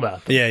didn't know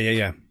about them.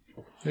 Yeah.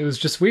 It was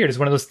just weird. It's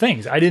one of those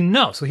things. I didn't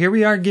know. So here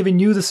we are giving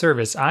you the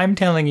service. I'm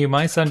telling you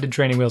my son did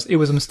training wheels. It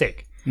was a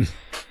mistake.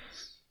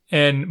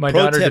 And my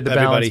daughter did the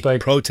balance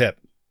bike. Pro tip.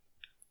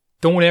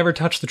 Don't ever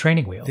touch the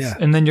training wheels. Yeah.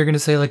 And then you're going to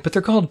say like, but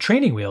they're called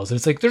training wheels. And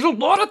it's like, there's a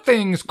lot of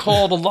things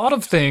called a lot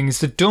of things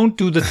that don't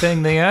do the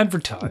thing they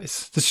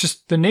advertise. That's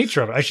just the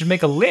nature of it. I should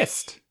make a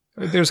list.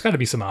 There's got to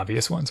be some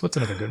obvious ones. What's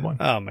another good one?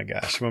 Oh my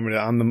gosh. You want me to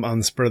on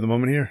the spur of the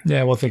moment here?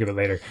 Yeah, we'll think of it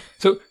later.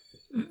 So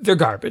they're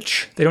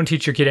garbage. They don't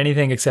teach your kid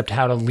anything except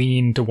how to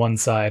lean to one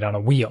side on a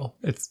wheel.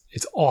 It's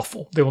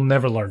awful. They will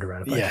never learn to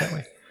ride a bike that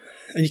way.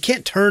 And you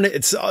can't turn it.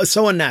 It's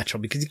so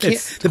unnatural because you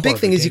can't. The big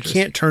thing is you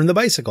can't turn the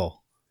bicycle.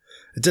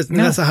 It just,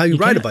 that's not how you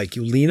ride a bike.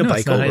 You lean a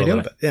bike over a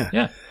little bit.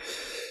 Yeah.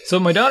 So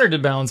my daughter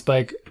did balance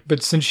bike,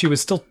 but since she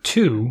was still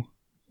 2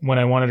 when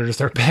I wanted her to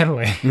start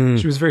pedaling,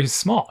 she was very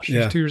small. She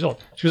was 2 years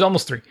old. She was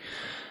almost 3.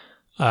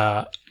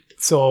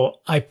 So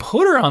I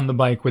put her on the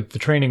bike with the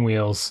training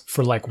wheels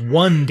for like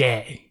one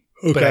day.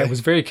 Okay. But I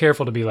was very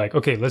careful to be like,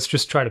 okay, let's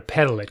just try to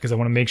pedal it because I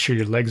want to make sure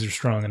your legs are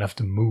strong enough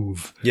to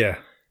move. Yeah.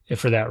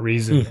 For that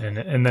reason.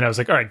 And then I was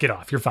like, all right, get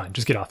off. You're fine.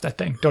 Just get off that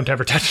thing. Don't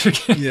ever touch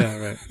it again. Yeah,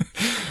 right.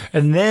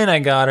 And then I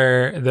got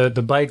her,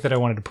 the bike that I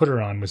wanted to put her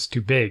on was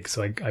too big.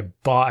 So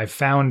I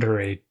found her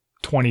a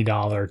 $20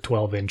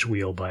 12-inch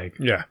wheel bike.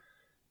 Yeah.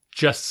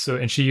 Just so,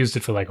 and she used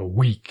it for like a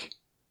week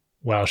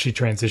while she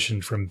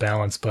transitioned from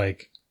balance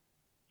bike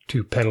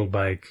to pedal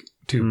bike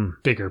to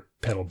bigger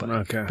pedal bike.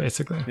 Okay.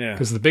 Basically. Yeah.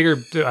 Because the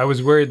bigger, I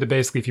was worried that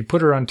basically if you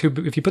put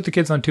the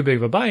kids on too big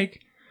of a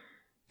bike,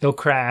 they'll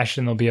crash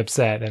and they'll be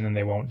upset and then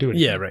they won't do it.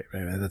 Yeah, right.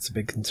 That's a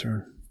big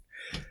concern.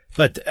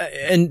 But,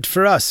 and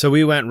for us, so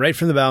we went right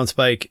from the balance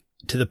bike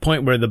to the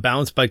point where the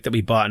balance bike that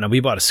we bought, now we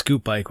bought a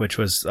scoop bike, which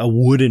was a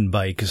wooden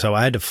bike. So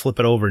I had to flip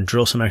it over and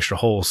drill some extra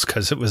holes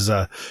because it was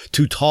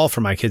too tall for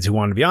my kids who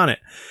wanted to be on it.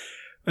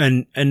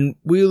 And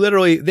we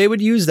literally, they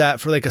would use that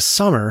for like a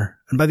summer.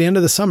 And by the end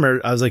of the summer,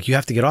 I was like, you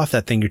have to get off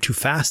that thing. You're too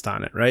fast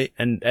on it. Right.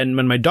 And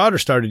when my daughter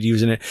started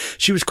using it,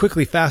 she was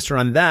quickly faster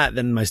on that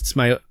than my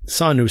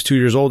son, who was 2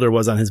 years older,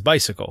 was on his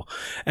bicycle.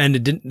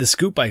 And the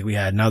scoop bike we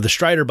had. Now the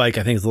Strider bike,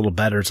 I think, is a little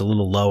better. It's a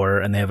little lower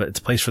and it's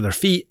a place for their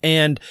feet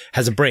and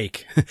has a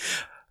brake.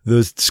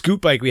 The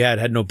scoop bike we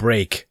had no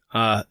brake.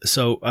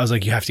 So I was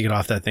like, you have to get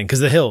off that thing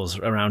because the hills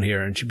around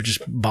here, and she would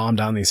just bomb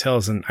down these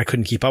hills and I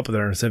couldn't keep up with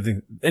her. And so if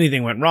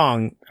anything went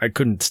wrong, I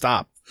couldn't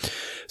stop.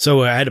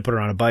 So I had to put her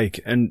on a bike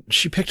and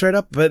she picked right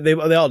up, but they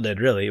all did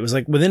really. It was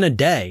like within a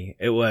day,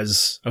 it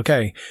was,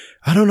 okay,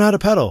 I don't know how to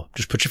pedal.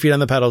 Just put your feet on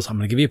the pedals. I'm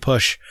going to give you a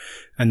push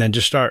and then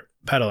just start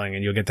pedaling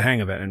and you'll get the hang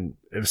of it. And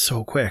it was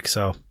so quick.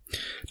 So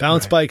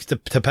balance bike to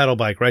pedal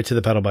bike, right to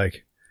the pedal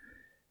bike.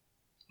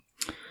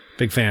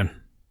 Big fan.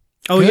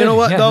 Oh, good. You know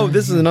what, though?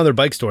 This is another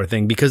bike store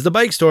thing because the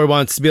bike store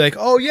wants to be like,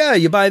 oh, yeah,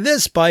 you buy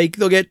this bike,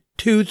 they'll get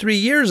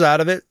 2-3 years out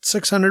of it,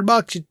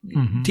 $600.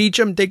 You teach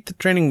them, take the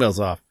training wheels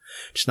off.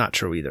 It's not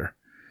true either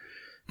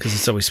because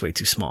it's always way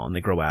too small and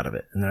they grow out of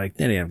it. And they're like,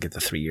 they don't get the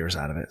 3 years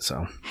out of it.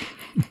 So,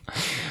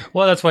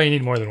 well, that's why you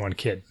need more than one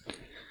kid.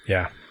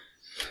 Yeah.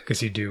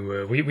 Because you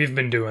do, we've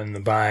been doing the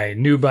buy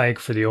new bike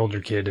for the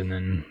older kid and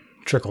then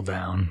trickle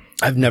down.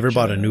 I've never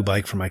bought a new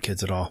bike for my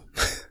kids at all.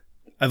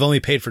 I've only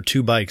paid for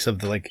 2 bikes of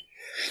the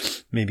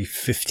maybe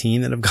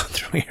 15 that have gone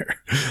through here.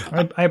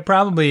 I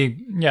probably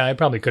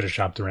could have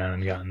shopped around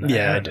and gotten that.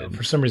 Yeah, I did.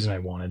 For some reason I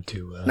wanted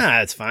to.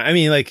 Nah, it's fine. I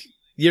mean, like,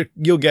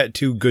 you'll get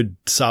 2 good,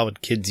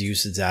 solid kids'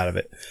 uses out of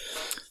it.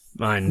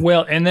 Mine.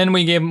 Well, and then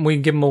we give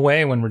them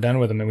away when we're done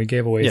with them, and we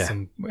gave away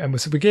some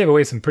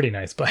pretty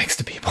nice bikes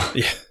to people.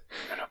 Yeah.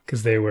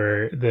 Because they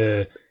were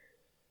the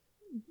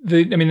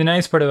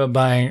nice part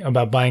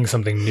about buying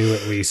something new,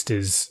 at least,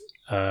 is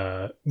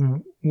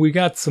we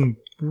got some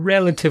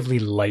relatively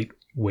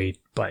lightweight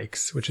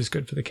bikes, which is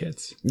good for the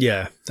kids.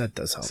 Yeah, that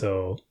does help.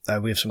 So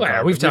we have some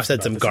we've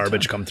had some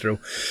garbage come through.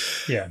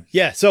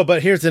 Yeah. So,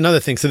 but here's another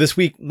thing. So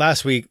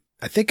last week,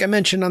 I think I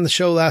mentioned on the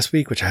show last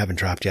week, which I haven't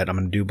dropped yet. I'm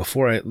going to do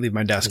before I leave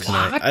my desk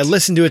tonight. I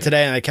listened to it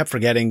today and I kept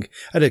forgetting. I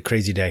had a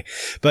crazy day,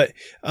 but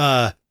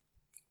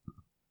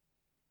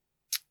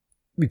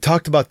we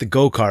talked about the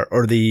go-kart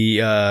or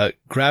the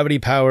gravity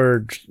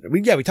powered.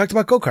 We talked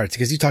about go-karts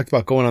because you talked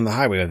about going on the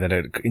highway with it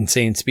at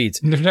insane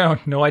speeds.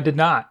 No, I did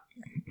not.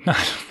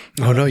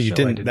 Oh, no, you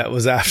didn't. That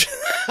was after.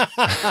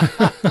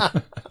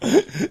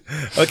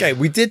 Okay,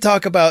 we did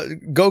talk about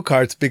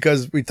go-karts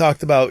because we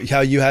talked about how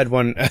you had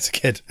one as a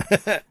kid.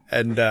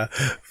 And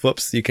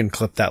whoops, you can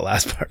clip that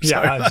last part.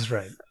 Yeah, that's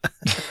right.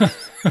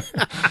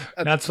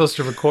 Not supposed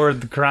to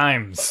record the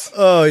crimes.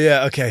 Oh,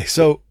 yeah. Okay.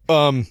 So,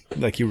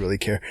 like you really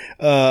care.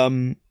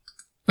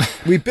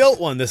 We built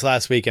one this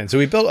last weekend. So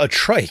we built a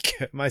trike.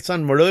 My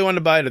son really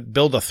wanted to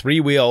build a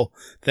 3-wheel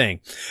thing.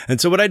 And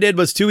so what I did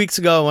was 2 weeks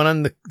ago, I went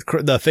on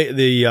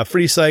the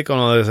free cycle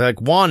and I was like,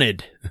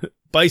 wanted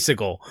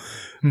bicycle.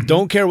 Mm-hmm.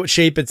 Don't care what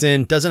shape it's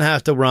in. Doesn't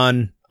have to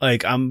run.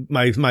 Like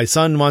my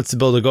son wants to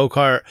build a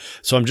go-kart.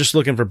 So I'm just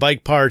looking for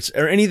bike parts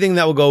or anything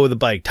that will go with the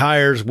bike,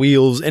 tires,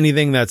 wheels,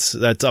 anything that's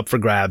up for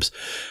grabs.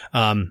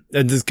 And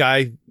this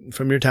guy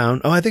from your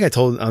town. Oh, I think I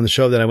told on the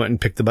show that I went and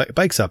picked the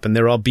bikes up and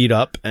they were all beat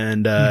up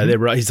and,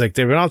 he's like,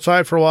 they've been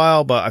outside for a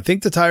while, but I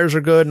think the tires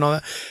are good and all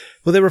that.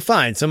 Well, they were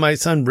fine. So my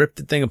son ripped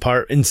the thing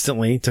apart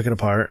instantly, took it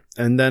apart.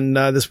 And then,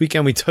 this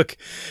weekend we took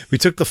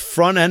the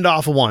front end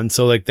off of one.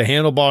 So like the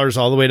handlebars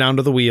all the way down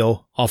to the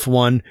wheel off of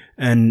one.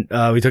 And,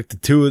 we took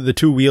the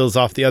two wheels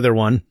off the other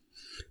one,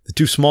 the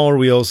 2 smaller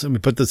wheels, and we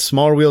put the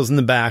smaller wheels in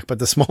the back, but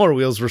the smaller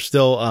wheels were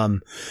still,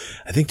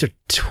 I think they're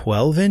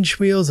 12-inch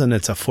wheels and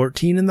it's a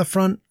 14 in the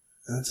front.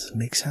 That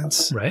makes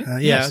sense, right?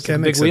 Yeah, okay,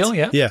 big wheel,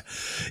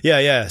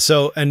 yeah.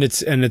 So, and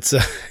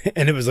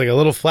it was like a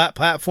little flat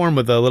platform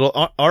with a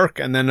little arc,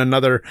 and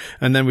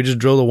then we just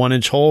drilled a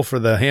 1-inch hole for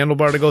the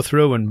handlebar to go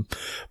through, and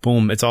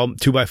boom, it's all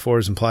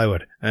 2x4s and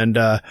plywood. And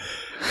the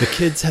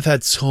kids have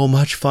had so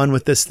much fun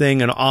with this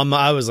thing, and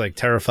I was like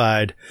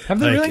terrified. Have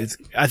they really?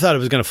 I thought it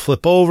was going to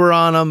flip over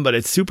on them, but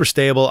it's super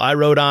stable. I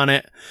rode on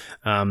it.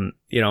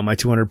 My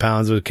 200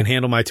 pounds can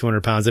handle my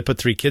 200 pounds. I put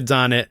 3 kids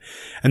on it.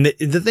 And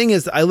the thing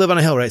is, I live on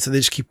a hill, right? So they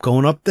just keep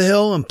going up the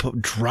hill and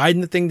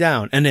riding the thing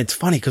down. And it's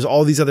funny because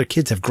all these other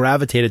kids have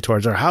gravitated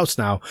towards our house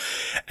now.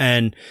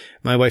 And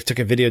my wife took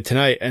a video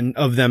tonight and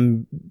of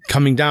them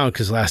coming down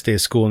because last day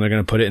of school, and they're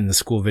going to put it in the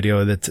school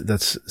video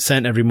that's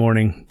sent every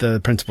morning. The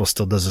principal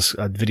still does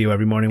a video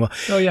every morning. Well,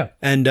 oh yeah.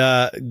 And,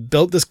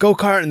 built this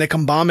go-kart and they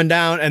come bombing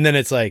down and then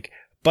it's like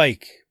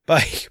bike,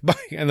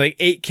 and like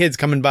 8 kids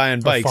coming by on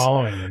bikes.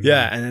 Following them.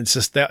 Yeah. And it's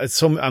just that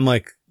I'm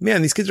like,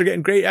 man, these kids are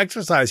getting great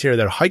exercise here.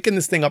 They're hiking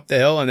this thing up the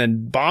hill and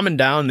then bombing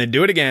down and they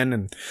do it again.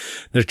 And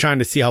they're trying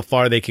to see how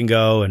far they can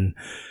go. And,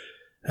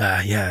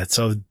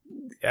 so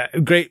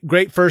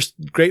great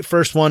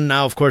first one.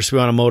 Now, of course, we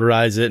want to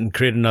motorize it and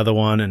create another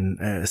one.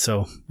 And,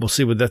 so we'll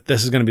see what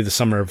this is going to be the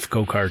summer of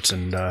go-karts.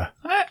 And,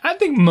 I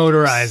think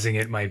motorizing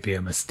it might be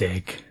a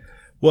mistake.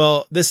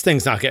 Well, this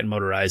thing's not getting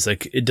motorized.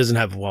 Like it doesn't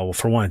have,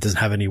 for one, it doesn't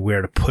have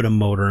anywhere to put a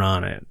motor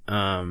on it.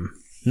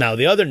 Now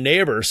the other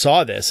neighbor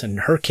saw this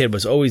and her kid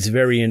was always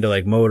very into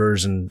like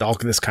motors and all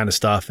this kind of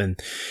stuff.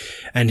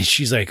 And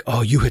she's like,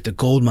 oh, you hit the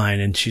gold mine.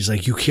 And she's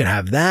like, you can't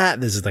have that.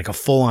 This is like a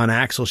full on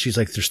axle. She's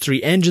like, there's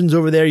 3 engines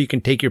over there. You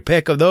can take your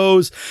pick of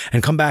those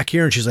and come back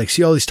here. And she's like,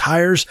 see all these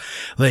tires?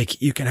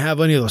 Like you can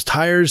have any of those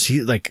tires.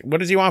 He like, what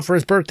does he want for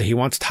his birthday? He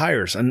wants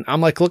tires. And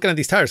I'm like looking at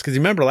these tires. Cause you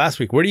remember last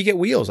week, where do you get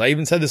wheels? I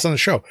even said this on the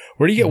show.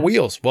 Where do you get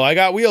wheels? Well, I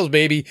got wheels,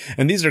 baby.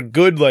 And these are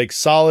good, like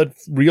solid,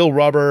 real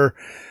rubber.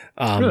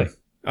 Really?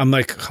 I'm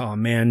like, oh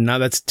man, now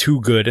that's too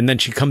good. And then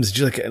she comes,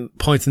 she like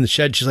points in the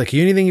shed. She's like,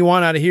 anything you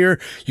want out of here?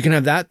 You can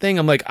have that thing.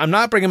 I'm like, I'm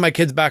not bringing my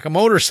kids back a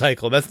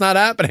motorcycle. That's not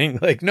happening.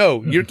 Like,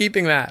 no, you're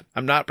keeping that.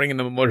 I'm not bringing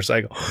them a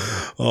motorcycle.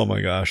 Oh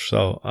my gosh.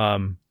 So,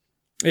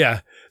 yeah.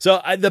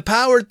 So the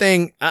power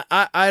thing,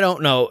 I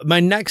don't know. My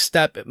next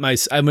step, I'm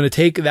going to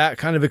take that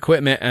kind of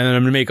equipment and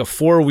I'm going to make a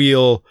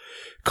 4-wheel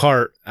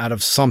cart out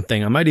of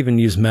something. I might even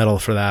use metal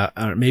for that,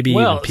 or maybe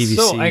even PVC.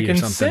 So I can or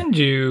something. send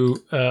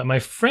you. My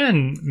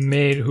friend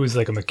who's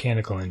like a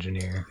mechanical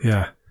engineer.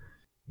 Yeah,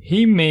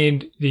 he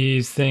made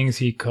these things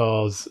he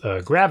calls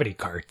gravity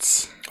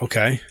carts.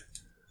 Okay.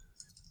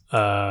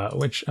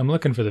 Which I'm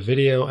looking for the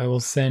video. I will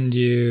send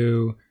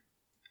you.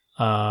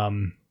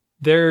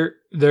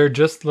 They're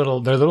just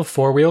little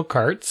 4-wheel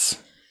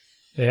carts.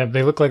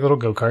 They look like little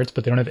go-karts,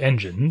 but they don't have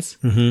engines.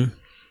 Mm-hmm.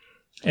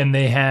 And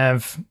they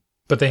have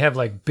but they have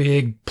like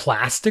big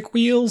plastic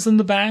wheels in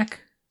the back.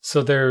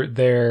 So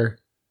they're,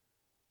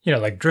 you know,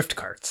 like drift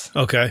carts.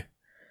 Okay.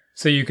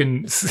 So you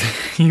can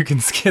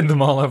skid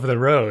them all over the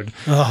road.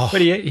 Oh. But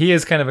he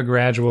has kind of a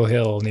gradual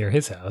hill near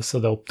his house. So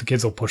the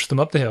kids will push them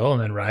up the hill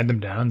and then ride them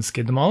down and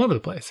skid them all over the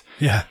place.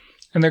 Yeah.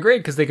 And they're great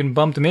because they can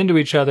bump them into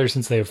each other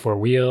since they have 4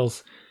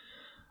 wheels.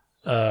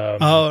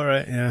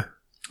 Right. Yeah.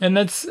 And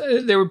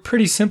they were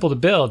pretty simple to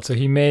build. So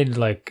he made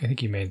I think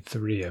he made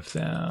 3 of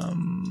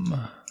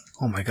them.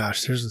 Oh my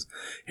gosh,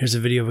 here's a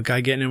video of a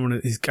guy getting in one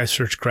of these guys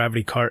search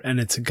gravity cart, and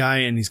it's a guy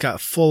and he's got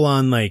full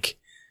on like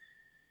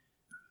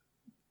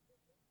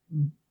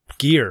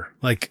gear,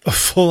 like a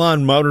full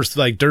on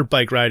like dirt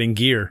bike riding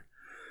gear.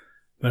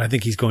 But I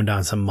think he's going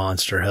down some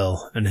monster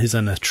hill and he's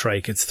on a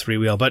trike. It's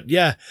 3-wheel. But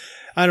yeah,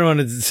 I don't want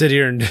to sit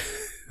here and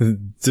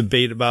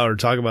debate about or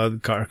talk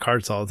about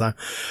carts all the time.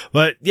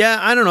 But yeah,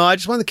 I don't know. I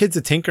just want the kids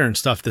to tinker and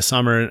stuff this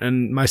summer.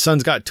 And my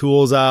son's got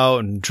tools out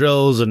and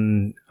drills,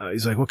 and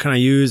he's like, what can I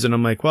use? And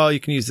I'm like, well,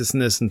 you can use this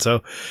and this. And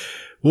so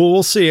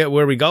we'll see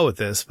where we go with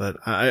this. But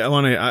I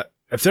want to,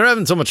 if they're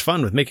having so much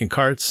fun with making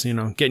carts, you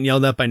know, getting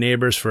yelled at by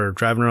neighbors for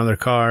driving around their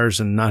cars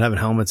and not having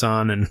helmets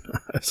on. And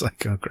it's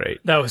like, oh,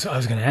 great. I was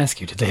going to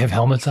ask you, did they have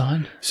helmets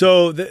on?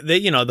 So they,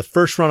 you know, the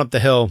first run up the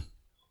hill,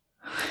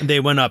 they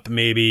went up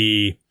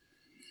maybe.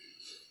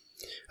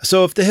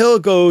 So if the hill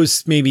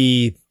goes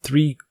maybe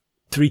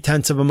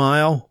 3/10 of a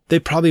mile, they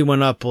probably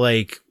went up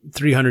like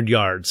 300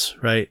 yards,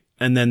 right?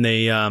 And then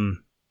they,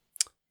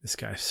 this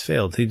guy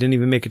failed. He didn't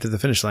even make it to the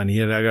finish line.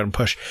 I got him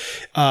pushed.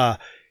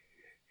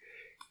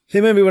 They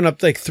maybe went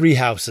up like 3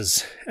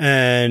 houses,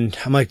 and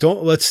I'm like,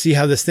 let's see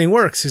how this thing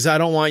works. Cause I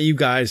don't want you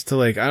guys to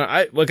like,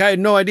 I had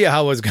no idea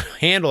how I was going to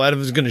handle it. If it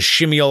was going to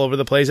shimmy all over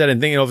the place. I didn't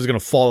think, if it was going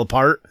to fall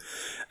apart.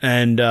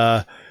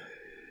 And,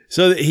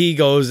 so he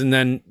goes and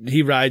then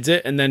he rides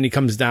it and then he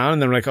comes down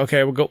and then we're like,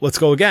 okay, let's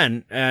go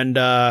again. And,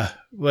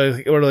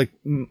 we're like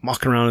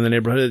walking around in the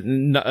neighborhood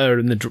or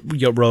in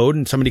the road,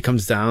 and somebody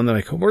comes down. They're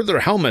like, where are their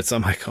helmets?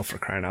 I'm like, oh, for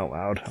crying out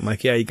loud. I'm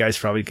like, yeah, you guys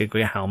probably could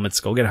get helmets.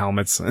 Go get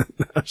helmets. I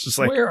was just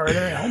like, where are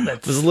their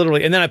helmets? It was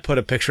literally, and then I put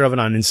a picture of it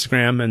on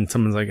Instagram and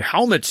someone's like,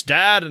 helmets,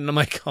 Dad. And I'm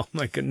like, oh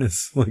my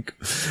goodness. Like,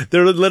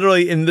 they're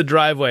literally in the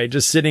driveway,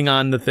 just sitting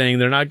on the thing.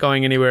 They're not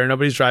going anywhere.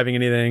 Nobody's driving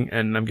anything.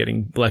 And I'm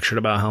getting lectured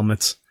about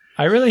helmets.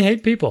 I really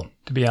hate people,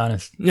 to be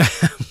honest. Yeah,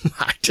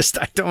 I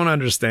don't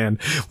understand.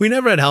 We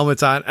never had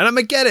helmets on, and I'm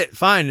gonna get it.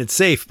 Fine, it's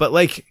safe. But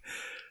like,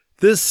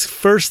 this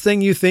first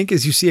thing you think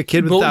is you see a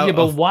kid without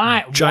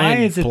a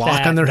giant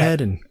block on their head,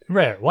 and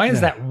right. Why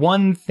is that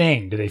one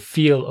thing? Do they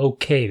feel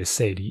okay to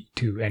say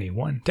to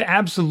anyone, to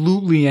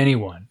absolutely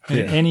anyone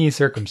in any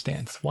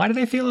circumstance? Why do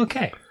they feel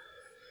okay?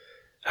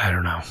 I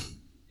don't know.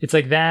 It's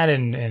like that,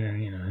 and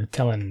you know,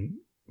 telling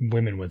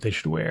women what they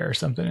should wear or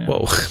something.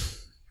 Whoa,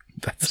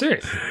 that's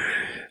serious.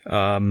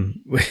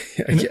 An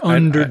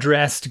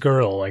underdressed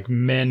girl, like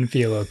men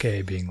feel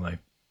okay being like,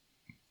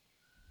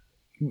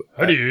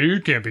 how do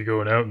you can't be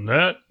going out in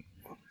that.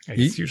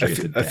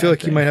 I feel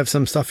like you might have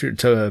some stuff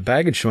to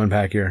baggage to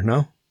unpack here.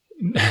 No.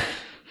 I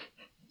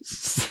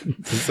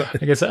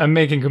guess I'm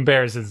making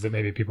comparisons that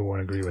maybe people won't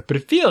agree with, but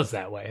it feels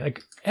that way.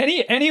 Like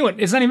anyone,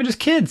 it's not even just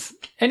kids.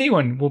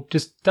 Anyone will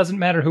just, doesn't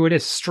matter who it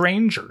is.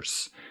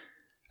 Strangers.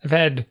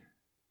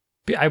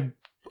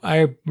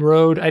 I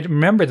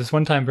remember this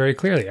one time very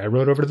clearly. I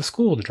rode over to the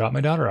school to drop my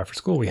daughter off for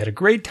school. We had a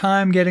great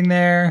time getting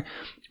there.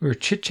 We were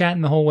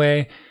chit-chatting the whole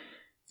way.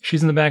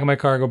 She's in the back of my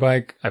cargo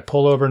bike. I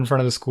pull over in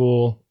front of the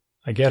school.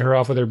 I get her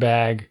off with her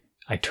bag.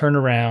 I turn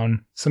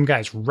around. Some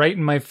guy's right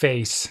in my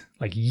face,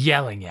 like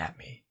yelling at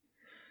me.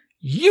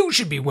 You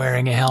should be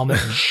wearing a helmet.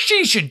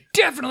 She should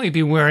definitely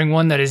be wearing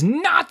one that is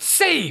not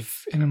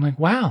safe. And I'm like,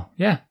 wow,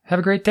 yeah, have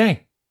a great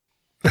day.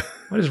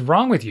 What is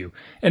wrong with you?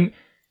 And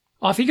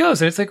off he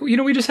goes. And it's like, you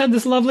know, we just had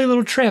this lovely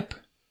little trip.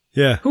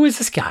 Yeah. Who is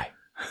this guy?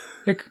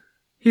 Like,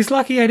 he's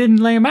lucky I didn't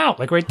lay him out.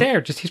 Like right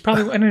there. He's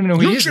probably, I don't even know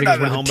who he is. You should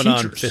have a helmet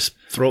on. Fist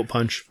throat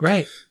punch.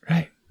 Right.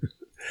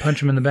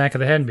 Punch him in the back of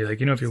the head and be like,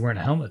 you know, if you're wearing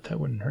a helmet, that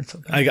wouldn't hurt so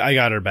bad. I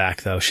got her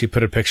back though. She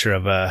put a picture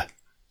of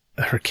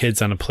her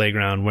kids on a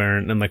playground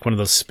wearing like one of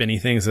those spinny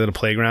things at a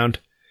playground.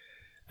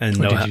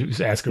 And did you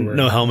just ask her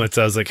no helmets.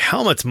 I was like,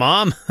 helmets,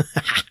 Mom.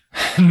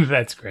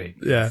 That's great.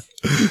 Yeah.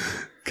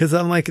 Because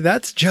I'm like,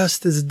 that's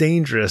just as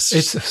dangerous.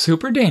 It's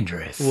super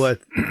dangerous.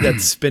 What?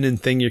 That spinning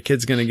thing, your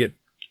kid's going to get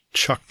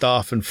chucked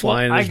off and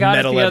flying. There's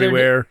metal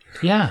everywhere.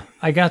 Yeah.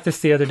 I got this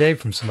the other day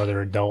from some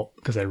other adult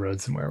because I rode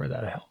somewhere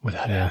without a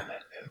helmet.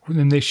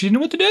 And she didn't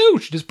know what to do.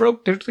 She just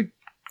broke. They're like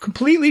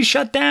completely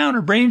shut down.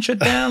 Her brain shut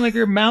down. Like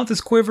her mouth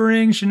is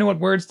quivering. She didn't know what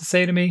words to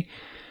say to me.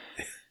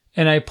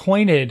 And I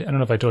pointed. I don't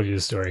know if I told you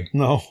this story.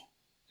 No.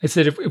 I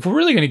said, if we're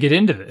really going to get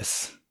into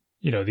this,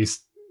 you know,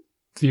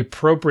 the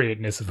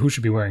appropriateness of who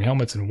should be wearing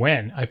helmets and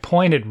when, I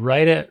pointed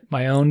right at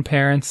my own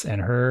parents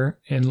and her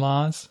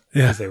in-laws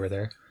because they were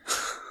there.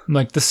 I'm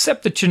like, the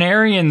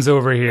septuagenarians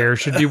over here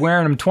should be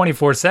wearing them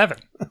 24/7.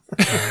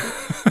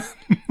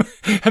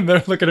 And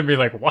they're looking at me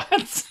like,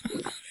 what?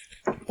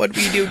 What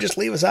do you do? Just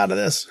leave us out of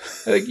this.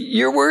 Like,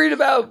 you're worried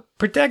about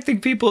protecting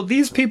people.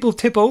 These people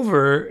tip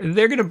over.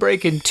 They're going to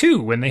break in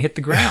two when they hit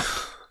the ground.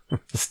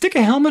 Stick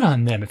a helmet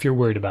on them if you're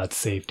worried about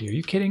safety. Are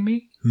you kidding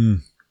me?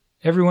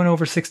 Everyone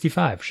over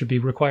 65 should be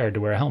required to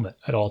wear a helmet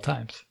at all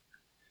times.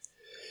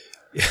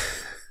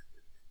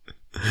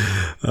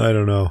 I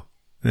don't know.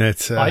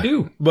 I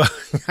do. But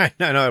I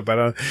know,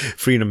 but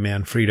freedom,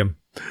 man, freedom.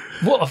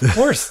 Well, of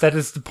course, that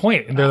is the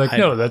point. And they're like,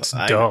 no, that's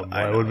dumb.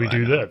 Why would we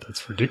do that?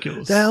 That's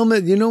ridiculous. The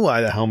helmet, you know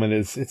why the helmet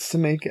is? It's to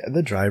make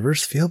the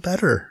drivers feel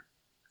better.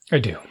 I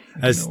do.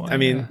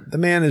 The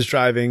man is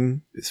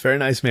driving. It's a very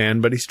nice man,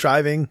 but he's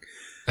driving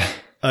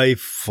a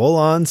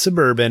full-on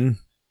Suburban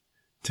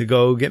to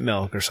go get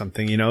milk or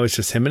something. You know, it's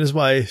just him and his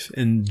wife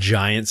in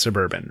giant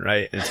Suburban,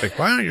 right? And it's like,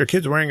 why aren't your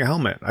kids wearing a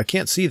helmet? I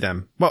can't see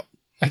them. Well...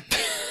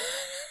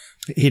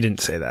 He didn't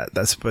say that.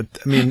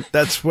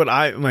 That's what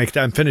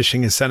I'm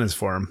finishing his sentence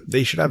for him.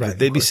 They should have,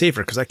 they'd be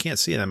safer because I can't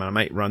see them and I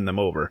might run them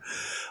over.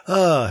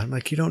 I'm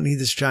like, you don't need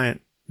this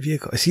giant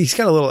vehicle. He's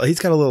got a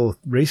little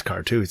race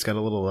car too. He's got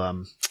a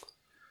little,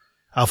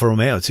 Alfa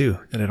Romeo too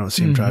that I don't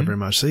see him drive very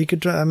much. So he could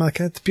drive. I'm like,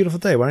 it's a beautiful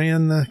day. Why aren't you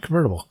in the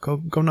convertible?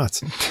 Go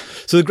nuts.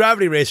 So the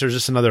gravity racer is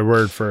just another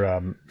word for,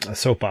 a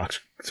soapbox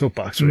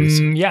race.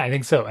 Yeah, I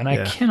think so. And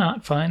I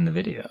cannot find the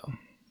video.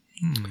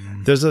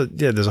 There's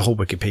a whole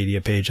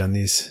Wikipedia page on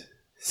these.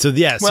 So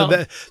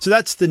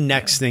that's the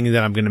next thing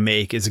that I'm going to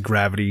make is a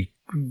gravity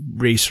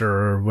racer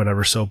or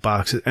whatever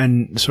soapbox,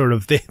 and sort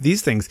of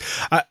these things.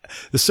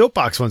 The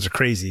soapbox ones are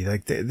crazy.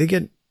 Like they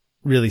get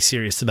really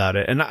serious about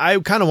it, and I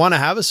kind of want to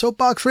have a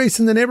soapbox race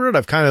in the neighborhood.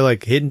 I've kind of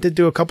like hinted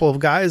to a couple of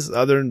guys,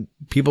 other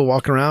people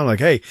walking around, like,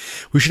 hey,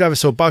 we should have a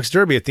soapbox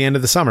derby at the end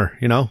of the summer.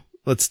 You know.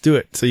 Let's do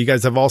it. So you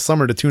guys have all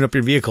summer to tune up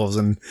your vehicles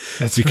and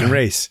you can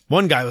race.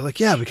 One guy was like,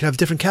 yeah, we can have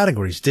different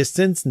categories,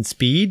 distance and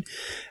speed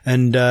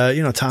and,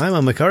 time.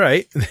 I'm like, all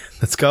right,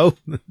 let's go.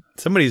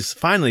 Somebody's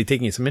finally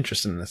taking some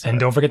interest in this. And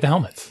don't forget the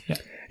helmets. Yeah.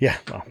 Yeah.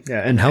 Well,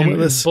 yeah. And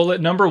helmetless.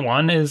 Bullet number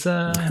one is,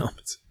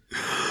 helmets.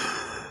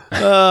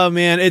 Oh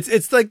man.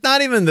 It's like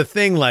not even the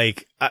thing.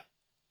 Like,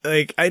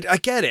 I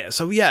get it.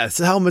 So yes,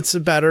 the helmets are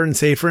better and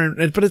safer,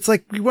 but it's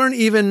like we weren't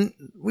even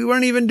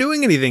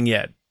doing anything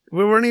yet.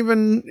 We weren't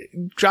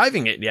even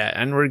driving it yet,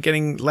 and we're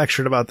getting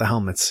lectured about the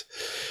helmets.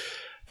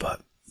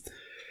 But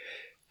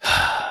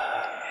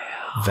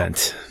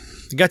vent.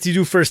 I got to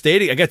do first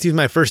aid. I got to use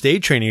my first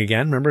aid training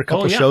again. Remember a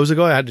couple shows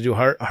ago, I had to do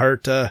heart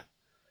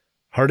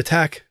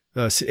attack,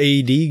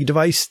 AED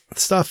device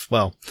stuff.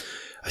 Well,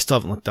 I still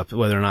haven't looked up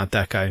whether or not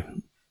that guy.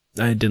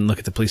 I didn't look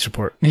at the police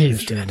report.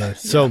 He's dead.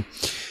 So,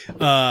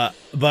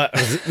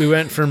 but we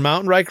went for a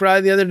mountain bike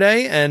ride the other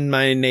day, and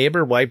my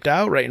neighbor wiped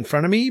out right in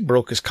front of me,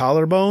 broke his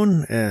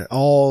collarbone, and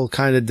all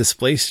kind of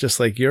displaced just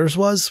like yours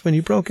was when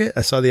you broke it.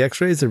 I saw the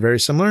x-rays. They're very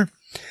similar.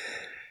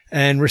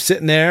 And we're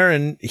sitting there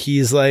and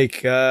he's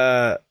like,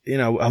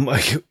 I'm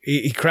like,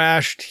 he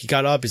crashed. He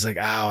got up. He's like,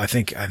 ow, I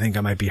think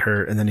I might be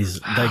hurt. And then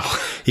he's like,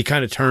 he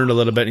kind of turned a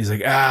little bit and he's like,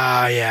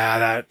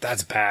 yeah,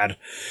 that's bad.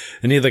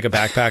 And he had like a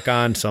backpack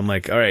on. So I'm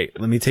like, all right,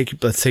 let's take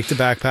the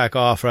backpack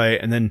off. Right.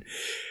 And then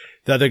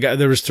the other guy,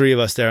 there was three of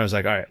us there. I was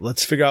like, all right,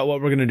 let's figure out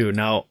what we're going to do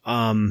now.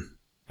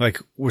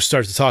 We're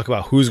starting to talk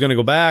about who's going to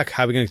go back,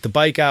 how are we going to get the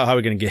bike out, how are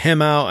we going to get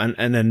him out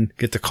and then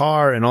get the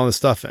car and all this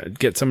stuff,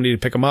 get somebody to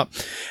pick him up.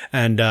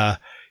 And,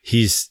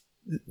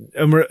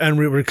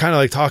 we're kind of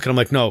like talking. I'm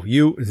like, no,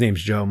 his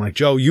name's Joe. I'm like,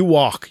 Joe, you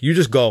walk, you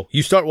just go,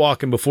 you start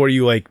walking before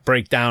you like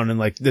break down. And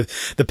like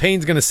the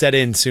pain's going to set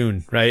in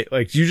soon. Right.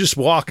 Like you just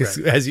walk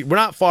we're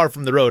not far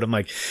from the road. I'm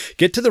like,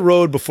 get to the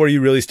road before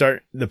you really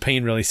start. The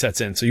pain really sets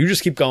in. So you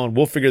just keep going.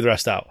 We'll figure the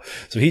rest out.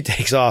 So he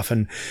takes off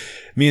and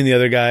me and the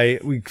other guy,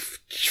 we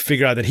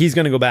figure out that he's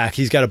going to go back.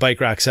 He's got a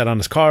bike rack set on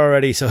his car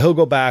already. So he'll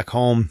go back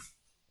home.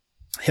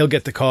 He'll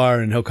get the car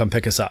and he'll come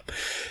pick us up.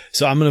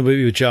 So I'm going to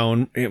be with Joe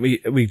and we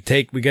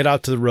get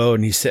out to the road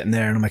and he's sitting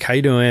there and I'm like, how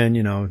you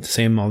doing?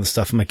 Same, all this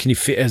stuff. I'm like,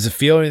 does it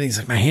feel anything? He's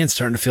like, my hand's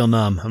starting to feel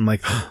numb. I'm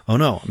like, oh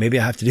no, maybe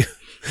I have to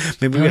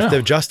maybe we have to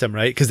adjust him,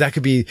 right? Cause that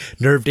could be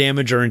nerve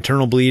damage or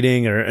internal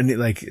bleeding and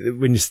like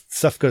when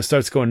stuff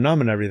starts going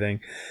numb and everything.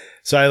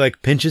 So I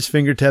like pinch his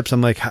fingertips.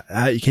 I'm like,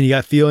 you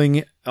can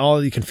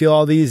feel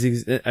all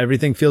these,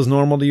 everything feels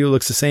normal to you,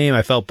 looks the same.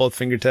 I felt both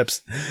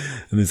fingertips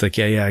and he's like,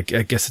 yeah, I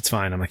guess it's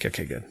fine. I'm like,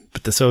 okay, good.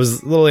 But so it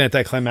was a little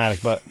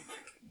anticlimactic, but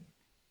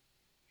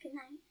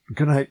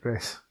good night,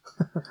 Grace.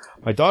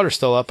 My daughter's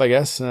still up, I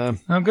guess. Good.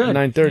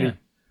 9:30. Yeah.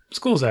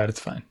 School's out.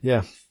 It's fine.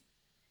 Yeah.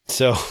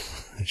 So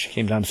she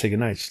came down to say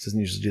goodnight. She doesn't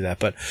usually do that,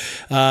 but,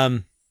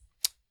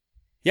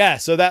 yeah,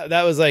 so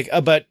that was like,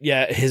 but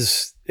yeah,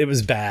 it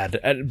was bad.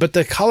 But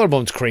the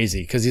collarbone's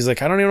crazy because he's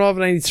like, I don't even know if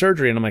I need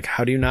surgery. And I'm like,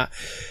 how do you not?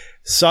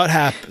 Saw it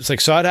happen. It's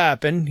like, saw it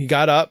happen. He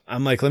got up.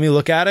 I'm like, let me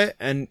look at it.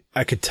 And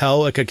I could tell,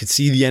 like I could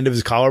see the end of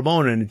his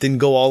collarbone and it didn't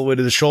go all the way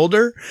to the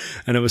shoulder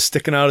and it was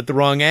sticking out at the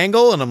wrong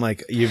angle. And I'm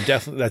like,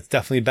 that's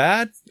definitely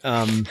bad.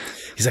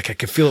 He's like, I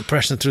could feel it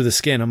pressing through the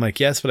skin. I'm like,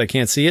 yes, but I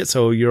can't see it.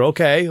 So you're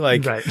okay.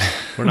 Like, right.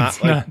 We're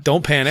not like,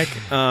 don't panic.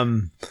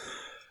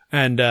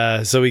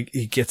 So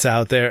he gets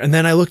out there and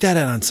then I looked at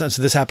it on Sunday.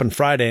 So this happened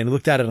Friday and I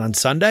looked at it on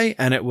Sunday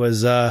and it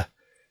was,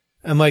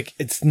 I'm like,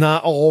 it's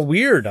not all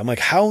weird. I'm like,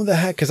 how the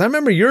heck? Because I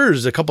remember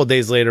yours a couple of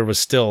days later was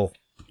still.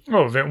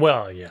 Oh,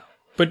 well, yeah.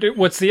 But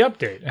what's the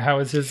update? How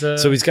is his?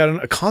 So he's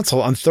got a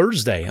consult on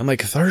Thursday. I'm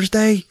like,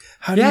 Thursday?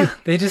 How do you?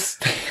 They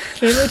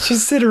let you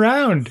sit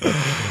around.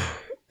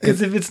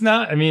 Because if it's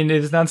not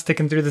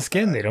sticking through the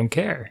skin, they don't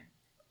care.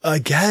 I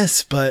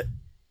guess, but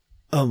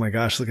oh my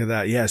gosh, look at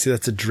that. Yeah, see,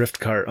 that's a drift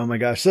cart. Oh my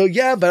gosh. So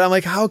yeah, but I'm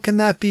like, how can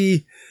that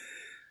be?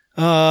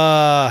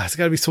 It's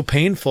got to be so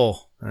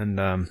painful. And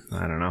I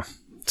don't know.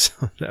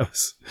 So that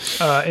was.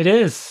 It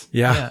is.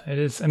 Yeah, it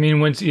is. I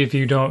mean, as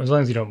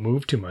long as you don't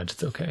move too much,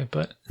 it's okay.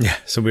 But yeah,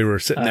 so we were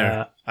sitting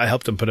there. I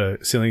helped him put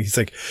a ceiling. He's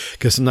like,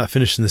 "Guess I'm not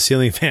finishing the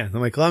ceiling fan."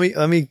 I'm like, "Let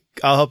me.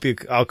 I'll help you.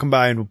 I'll come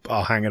by and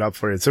I'll hang it up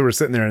for you." So we're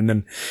sitting there, and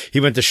then he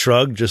went to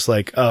shrug, just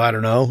like, "Oh, I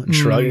don't know," and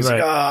shrug. He's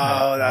like,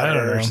 "Oh, that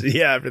hurts."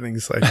 Yeah,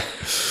 everything's like,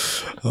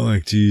 I'm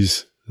like,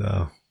 geez.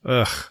 So,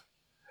 ugh.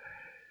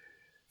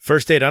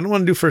 First date. I don't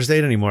want to do first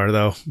date anymore,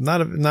 though.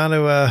 Not a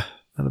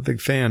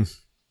big fan.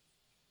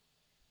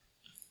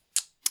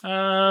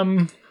 I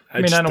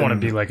don't want to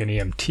be like an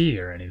EMT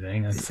or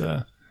anything. It's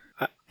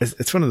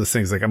one of those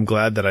things. Like, I'm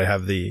glad that I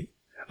have the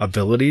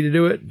ability to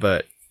do it,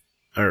 I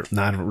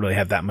don't really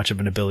have that much of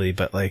an ability,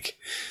 but like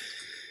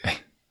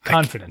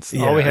confidence.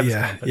 All we have is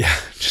confidence. Yeah.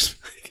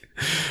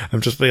 I'm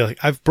just like,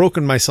 I've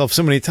broken myself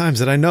so many times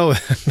that I know.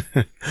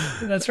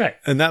 That's right.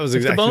 And that was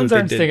exactly what they did. The bones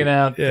aren't sticking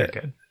out. Yeah. They're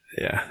good.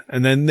 Yeah.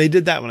 And then they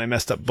did that when I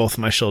messed up both of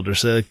my shoulders.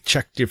 So they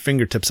checked your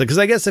fingertips. Because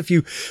I guess if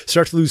you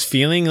start to lose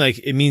feeling, like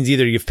it means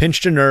either you've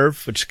pinched a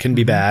nerve, which can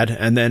be bad,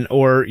 and then,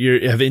 or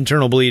you have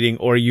internal bleeding,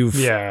 or you've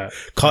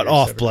cut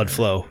off blood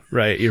flow,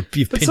 right? You've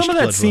pinched blood flow.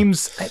 But some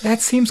of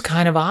that seems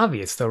kind of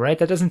obvious though, right?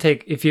 That doesn't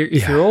take, if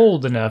you're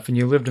old enough and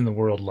you lived in the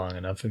world long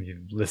enough and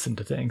you listened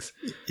to things.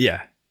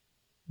 Yeah.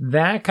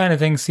 That kind of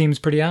thing seems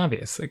pretty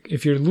obvious. Like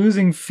if you're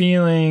losing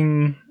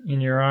feeling in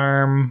your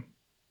arm,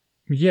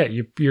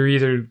 you're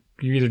either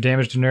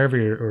damaged a nerve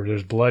or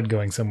there's blood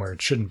going somewhere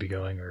it shouldn't be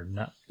going, or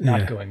not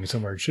going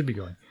somewhere it should be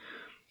going.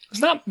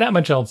 There's not that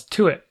much else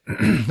to it.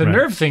 The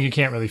nerve thing you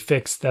can't really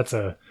fix. That's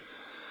a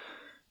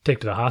take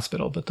to the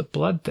hospital, but the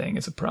blood thing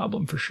is a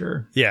problem for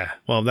sure. Yeah.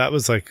 Well, that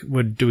was like,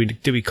 do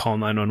we call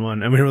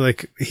 911? And we were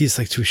like, he's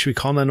like, should we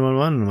call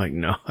 911? And I'm like,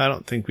 no, I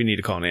don't think we need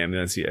to call an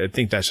ambulance. I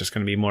think that's just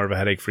going to be more of a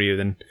headache for you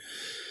than.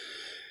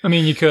 I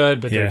mean, you could,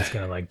 but they're just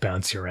going to like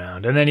bounce you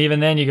around. And then even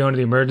then you go into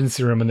the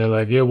emergency room and they're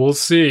like, yeah, we'll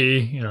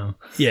see,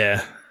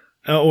 Yeah.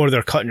 Or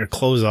they're cutting your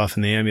clothes off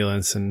in the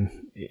ambulance. And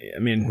I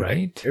mean,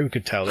 right. We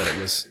could tell that it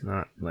was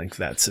not like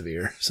that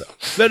severe. So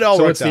that all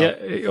worked out.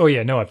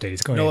 No update.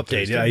 He's going no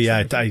update.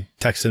 Yeah. I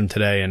texted him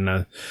today and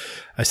I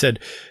said,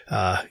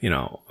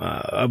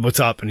 what's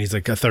up? And he's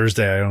like,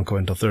 Thursday. I don't go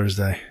until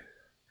Thursday.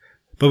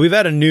 But we've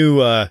had a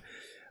new,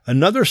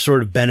 another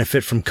sort of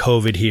benefit from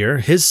COVID here.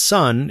 His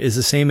son is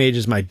the same age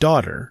as my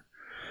daughter.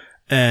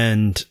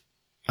 And,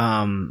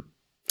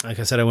 like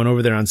I said, I went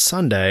over there on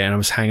Sunday and I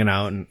was hanging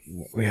out and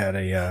we had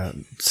a,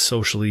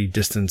 socially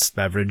distanced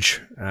beverage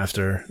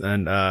after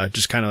and,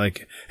 just kind of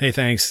like, hey,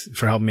 thanks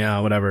for helping me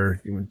out, whatever.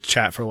 You would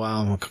chat for a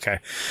while. I'm like, okay.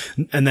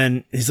 And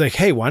then he's like,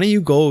 hey, why don't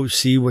you go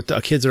see what the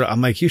kids are?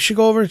 I'm like, you should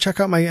go over and check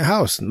out my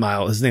house.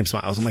 Miles, his name's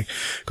Miles. I'm like,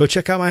 go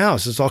check out my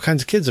house. There's all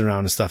kinds of kids around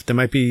and stuff. There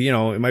might be,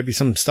 it might be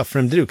some stuff for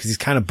him to do because he's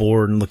kind of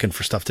bored and looking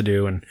for stuff to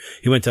do. And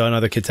he went to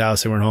another kid's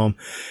house. They weren't home.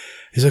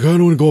 He's like, I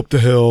don't want to go up the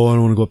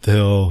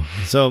hill.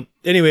 So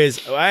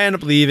anyways, I end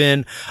up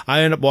leaving.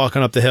 I end up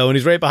walking up the hill and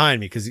he's right behind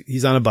me because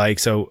he's on a bike.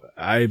 So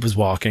I was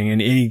walking and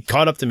he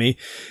caught up to me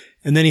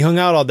and then he hung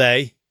out all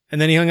day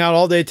and then he hung out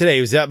all day today.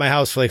 He was at my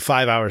house for like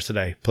 5 hours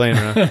today playing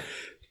around.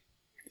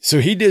 So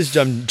he does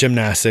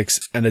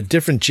gymnastics and a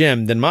different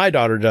gym than my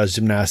daughter does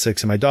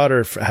gymnastics. And my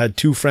daughter had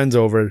 2 friends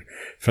over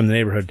from the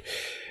neighborhood.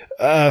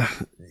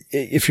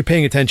 If you're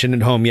paying attention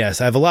at home,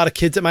 yes, I have a lot of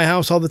kids at my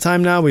house all the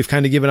time now. We've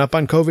kind of given up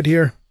on COVID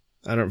here.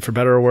 I don't, for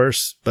better or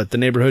worse, but the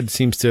neighborhood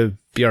seems to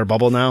be our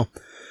bubble now.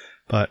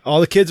 But all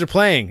the kids are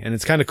playing and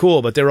it's kind of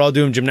cool, but they're all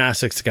doing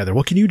gymnastics together.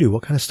 What can you do?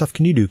 What kind of stuff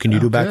can you do? Can you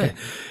do back?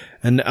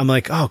 And I'm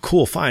like, oh,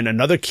 cool, fine.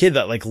 Another kid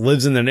that like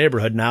lives in the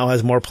neighborhood now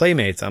has more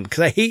playmates. Cause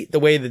I hate the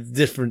way that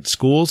different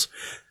schools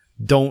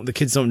the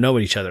kids don't know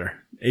each other,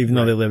 even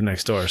though they live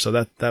next door. So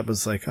that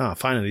was like, oh,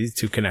 finally these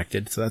 2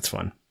 connected. So that's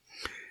fun.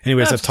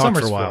 Anyways, I've talked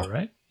for a while.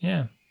 Right?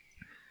 Yeah.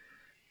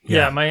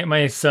 Yeah,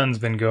 my son's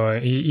been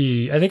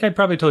going. I think I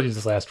probably told you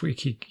this last week.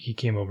 He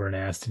came over and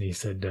asked, and he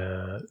said,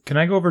 "Can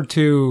I go over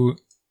to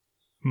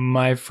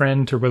my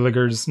friend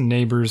Terwilliger's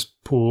neighbor's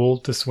pool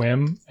to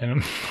swim?" And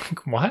I'm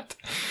like, "What?"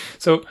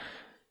 So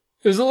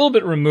it was a little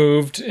bit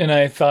removed, and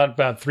I thought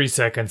about 3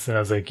 seconds, and I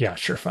was like, "Yeah,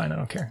 sure, fine, I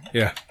don't care."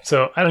 Yeah.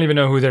 So I don't even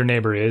know who their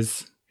neighbor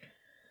is,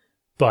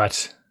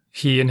 but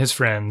he and his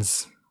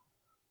friends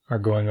are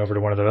going over to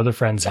one of their other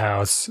friends'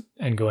 house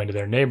and going to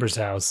their neighbor's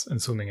house and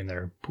swimming in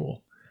their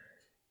pool.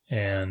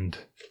 And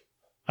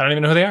I don't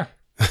even know who they are.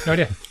 No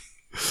idea.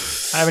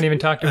 I haven't even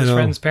talked to his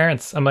friends'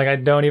 parents. I'm like, I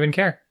don't even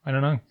care. I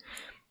don't know.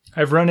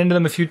 I've run into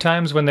them a few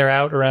times when they're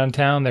out around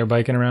town. They're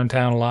biking around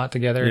town a lot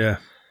together. Yeah.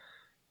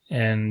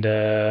 And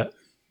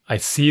I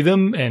see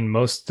them, and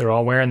they're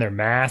all wearing their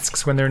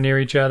masks when they're near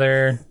each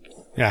other.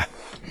 Yeah.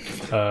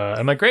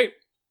 I'm like, great.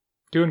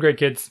 Doing great,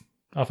 kids.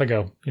 Off I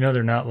go. You know,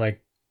 they're not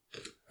like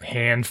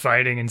hand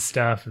fighting and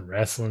stuff and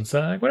wrestling.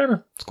 So like,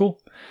 whatever. It's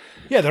cool.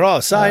 Yeah, they're all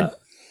outside.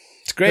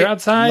 It's great. They're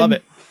outside. Love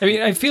it. I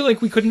mean, I feel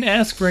like we couldn't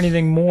ask for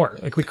anything more.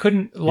 Like we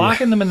couldn't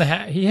locking them in the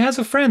house. He has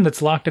a friend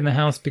that's locked in the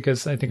house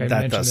because I think I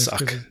mentioned does this. suck.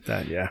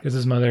 Because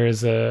his mother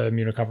is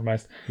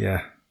immunocompromised.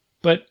 Yeah.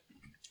 But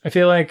I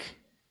feel like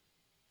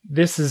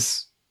this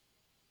is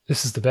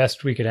the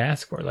best we could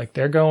ask for. Like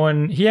they're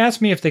going. He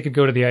asked me if they could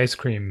go to the ice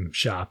cream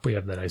shop. We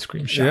have that ice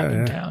cream shop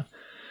in town.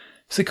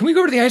 So can we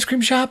go to the ice cream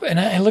shop? And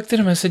I looked at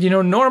him. I said,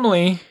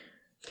 normally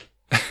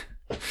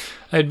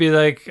I'd be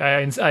like,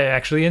 I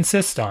actually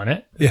insist on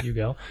it. Yeah. You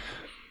go.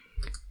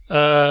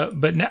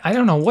 But now, I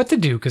don't know what to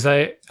do because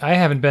I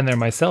haven't been there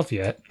myself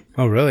yet.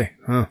 Oh, really?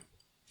 Huh.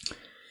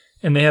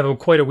 And they have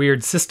quite a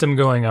weird system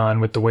going on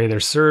with the way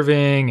they're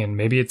serving, and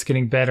maybe it's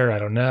getting better. I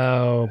don't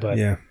know, but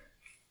yeah.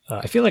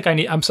 I feel like I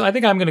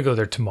think I'm going to go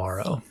there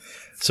tomorrow.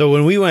 So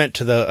when we went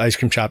to the ice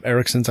cream shop,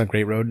 Erickson's on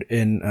Great Road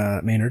in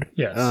Maynard.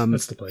 Yes,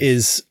 that's the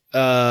place.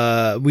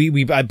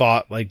 I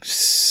bought like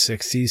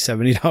 $60,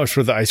 $70 worth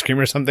of ice cream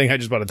or something. I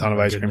just bought a ton of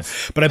ice cream,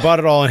 but I bought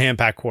it all in hand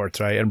packed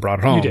quarts, right, and brought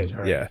it home. You did,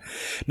 right. Yeah.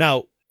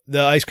 Now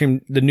the ice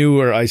cream, the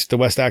newer ice, the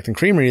West Acton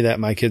Creamery that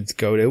my kids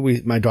go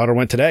to. My daughter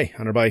went today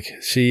on her bike.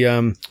 She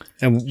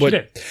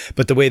did.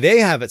 But the way they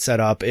have it set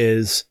up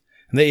is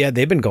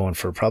they've been going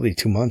for probably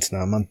 2 months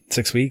now,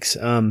 6 weeks.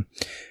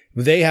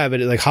 They have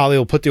it like Holly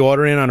will put the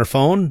order in on her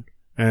phone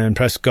and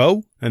press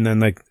go. And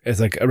then it's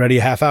already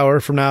a half hour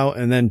from now.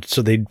 And then,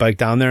 so they bike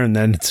down there and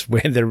then it's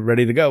when they're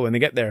ready to go when they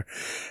get there.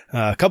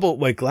 A couple,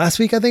 like last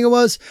week, I think it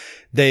was,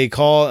 they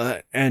call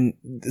and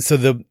so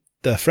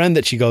the friend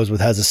that she goes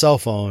with has a cell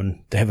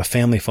phone. They have a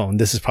family phone.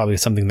 This is probably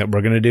something that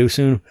we're going to do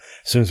soon.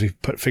 As soon as we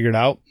figured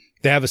out,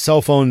 they have a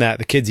cell phone that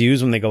the kids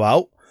use when they go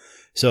out.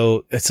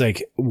 So it's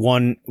like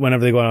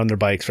whenever they go out on their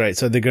bikes, right?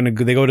 So they go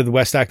to the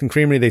West Acton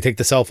Creamery, they take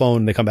the cell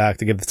phone, they come back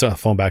to give the cell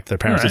phone back to their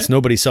parents. Right. It's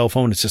nobody's cell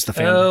phone, it's just the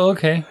family. Oh,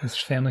 okay. It's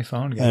family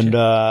phone.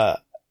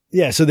 Gotcha.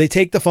 And so they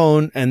take the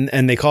phone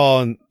and they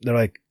call and they're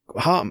like,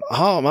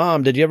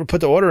 Mom, did you ever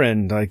put the order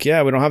in? Like,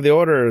 yeah, we don't have the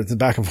order. It's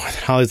back and forth.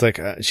 And Holly's like,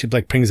 she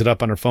like pings it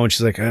up on her phone.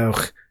 She's like, oh,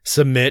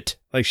 submit.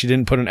 Like she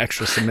didn't put an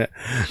extra submit.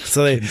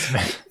 So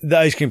the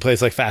ice cream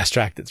place like fast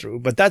tracked it through,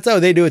 but that's how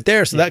they do it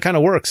there. So that kind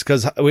of works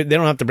because they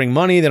don't have to bring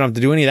money. They don't have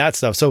to do any of that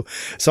stuff. So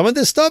some of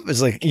this stuff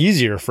is like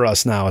easier for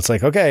us now. It's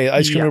like, okay,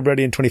 ice cream will be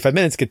ready in 25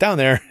 minutes. Get down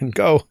there and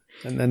go.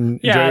 And then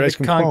enjoy your ice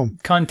cream home.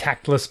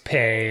 Contactless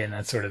pay and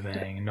that sort of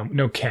thing.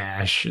 No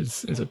cash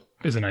is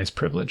a nice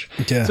privilege.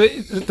 Yeah. So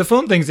the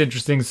phone thing's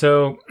interesting.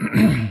 So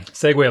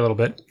segue a little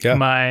bit. Yeah.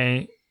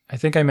 I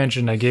think I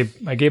mentioned I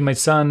gave my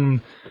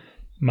son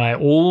my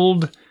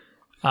old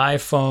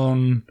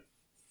iPhone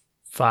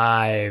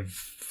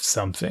 5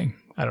 something.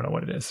 I don't know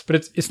what it is, but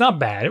it's not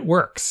bad. It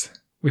works.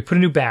 We put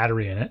a new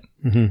battery in it.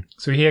 Mm-hmm.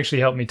 So he actually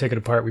helped me take it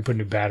apart. We put a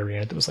new battery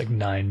in it that was like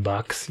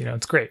 $9.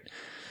 It's great.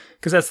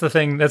 Because that's the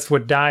thing. That's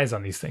what dies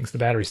on these things. The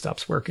battery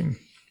stops working,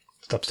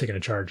 stops taking a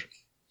charge.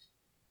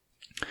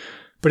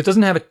 But it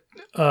doesn't have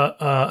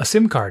a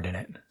SIM card in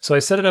it. So I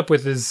set it up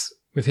with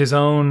his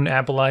own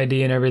Apple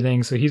ID and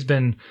everything. So he's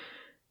been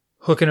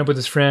hooking up with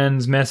his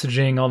friends,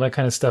 messaging, all that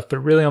kind of stuff. But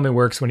it really only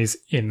works when he's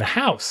in the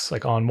house,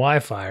 like on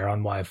Wi-Fi or on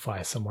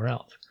Wi-Fi somewhere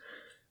else.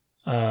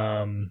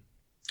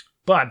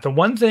 But the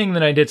one thing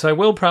that I did, so I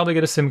will probably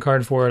get a SIM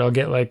card for it.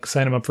 I'll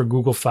sign him up for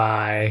Google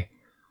Fi,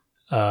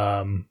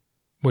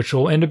 which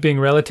will end up being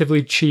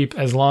relatively cheap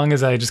as long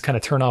as I just kind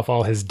of turn off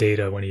all his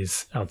data when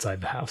he's outside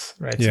the house,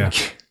 right? Yeah.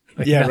 So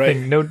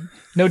nothing, right.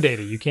 No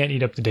data. You can't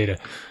eat up the data.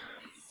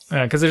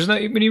 Because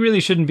you really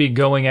shouldn't be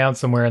going out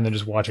somewhere and then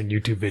just watching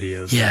YouTube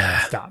videos. Yeah.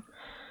 Stop.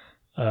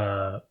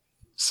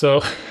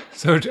 So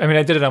I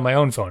did it on my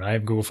own phone. I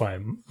have Google Fi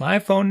on my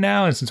phone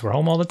now, and since we're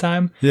home all the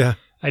time,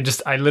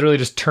 I literally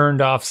just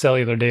turned off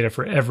cellular data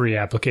for every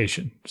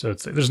application. So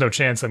there's no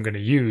chance I'm going to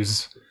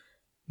use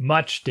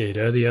much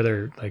data. The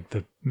other, like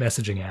the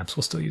messaging apps,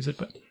 will still use it,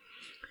 but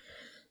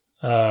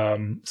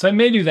so I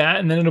may do that,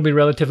 and then it'll be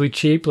relatively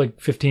cheap, like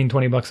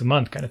 $15-20 a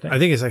month kind of thing. I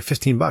think it's like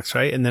 $15,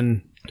 right? And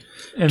then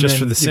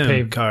for the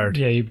SIM card.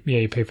 Yeah, you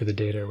pay for the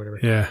data or whatever.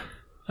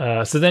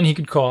 Yeah. So then he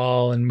could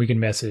call and we can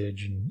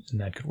message and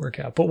that could work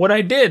out. But what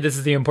I did, this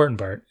is the important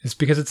part, is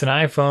because it's an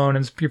iPhone,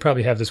 and you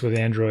probably have this with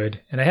Android,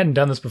 and I hadn't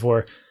done this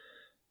before,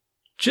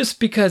 just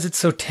because it's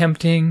so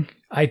tempting,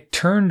 I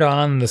turned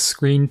on the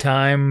screen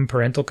time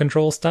parental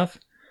control stuff.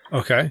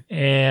 Okay.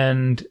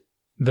 And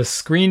the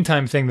screen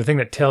time thing, the thing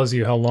that tells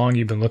you how long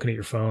you've been looking at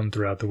your phone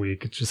throughout the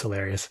week, it's just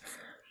hilarious.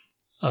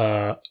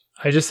 I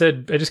just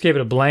gave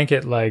it a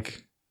blanket,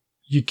 like,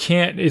 you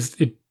can't,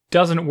 it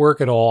doesn't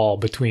work at all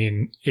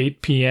between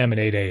 8 p.m. and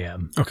 8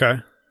 a.m. Okay.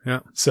 Yeah.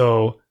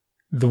 So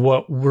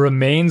what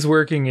remains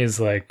working is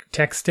like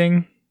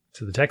texting.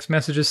 So the text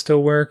messages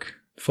still work,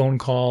 phone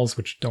calls,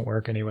 which don't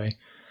work anyway.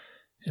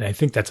 And I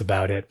think that's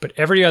about it. But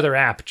every other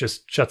app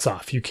just shuts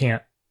off. You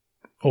can't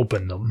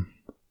open them.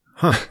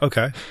 Huh.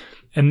 Okay.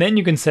 And then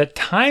you can set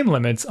time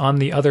limits on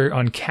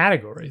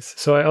categories.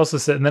 So I also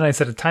set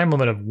a time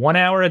limit of 1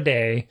 hour a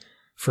day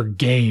for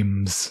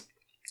games,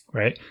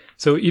 right?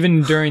 So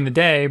even during the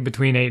day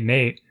between 8 and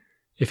 8,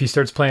 if he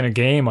starts playing a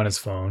game on his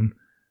phone,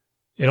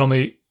 he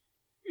only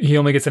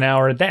gets an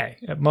hour a day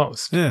at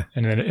most. Yeah.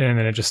 And then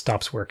it just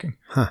stops working.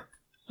 Huh.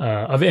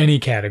 Of any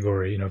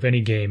category, of any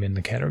game in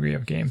the category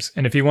of games.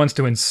 And if he wants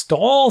to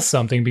install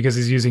something because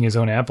he's using his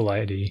own Apple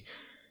ID,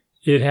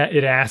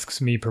 it asks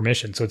me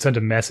permission. So it sent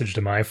a message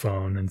to my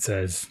phone and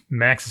says,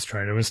 Max is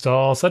trying to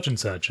install such and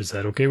such. Is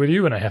that okay with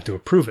you? And I have to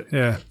approve it.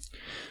 Yeah.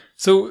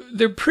 So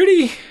they're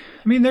pretty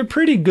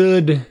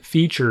good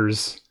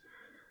features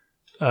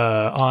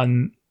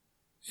on.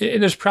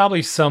 There's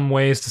probably some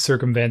ways to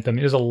circumvent them.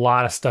 There's a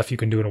lot of stuff you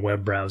can do in a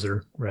web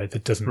browser, right?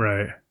 That doesn't.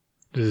 Right.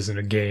 This isn't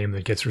a game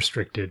that gets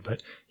restricted,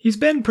 but he's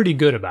been pretty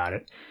good about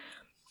it.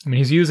 I mean,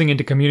 he's using it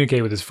to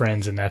communicate with his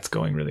friends, and that's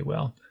going really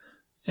well.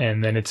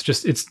 And then it's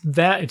just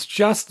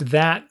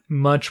that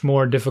much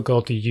more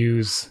difficult to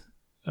use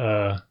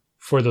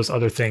for those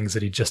other things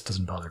that he just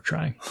doesn't bother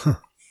trying. Huh.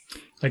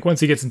 Like once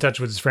he gets in touch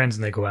with his friends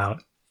and they go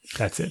out,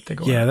 that's it. They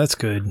go out. Yeah, that's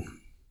good.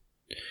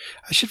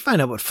 I should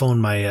find out what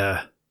phone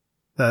my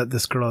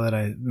this girl that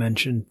I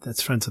mentioned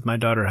that's friends with my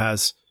daughter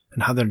has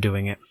and how they're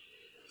doing it.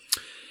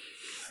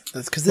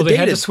 That's because they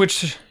had to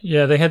switch.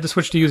 Yeah, they had to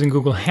switch to using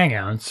Google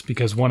Hangouts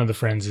because one of the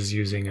friends is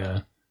using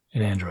an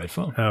Android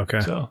phone. Oh, okay.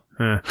 So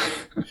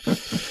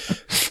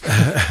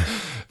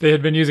they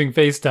had been using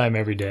FaceTime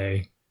every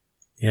day.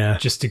 Yeah,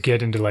 just to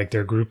get into like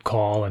their group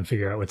call and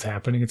figure out what's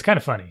happening. It's kind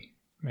of funny,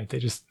 right?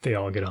 They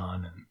all get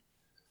on and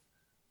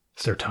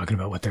start talking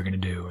about what they're going to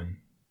do. And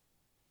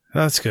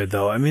that's good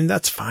though. I mean,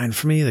 that's fine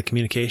for me. The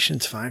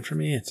communication's fine for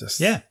me. It's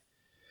just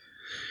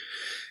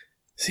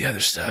it's the other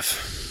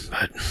stuff,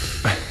 but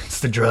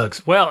it's the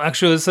drugs. Well,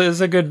 actually, this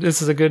is a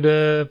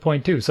good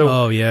point too.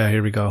 So,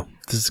 here we go.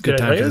 This is a good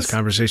time for this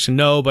conversation.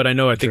 No, but I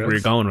think where you're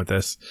going with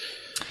this.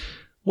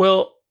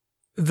 Well,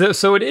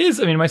 so it is.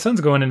 I mean, my son's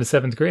going into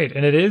 7th grade,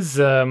 and it is.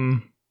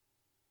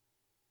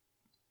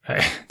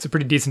 It's a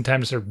pretty decent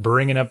time to start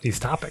bringing up these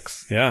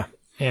topics. Yeah,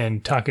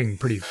 and talking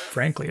pretty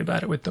frankly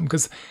about it with them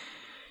because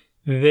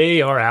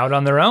they are out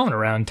on their own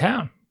around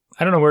town.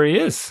 I don't know where he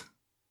is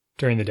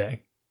during the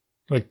day.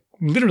 Like,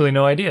 literally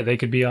no idea. They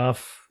could be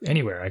off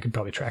anywhere. I could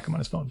probably track him on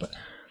his phone. But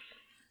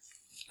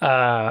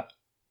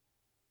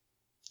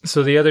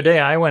so the other day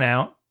I went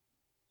out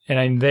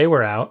and they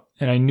were out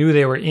and I knew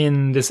they were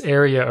in this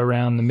area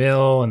around the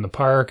mill and the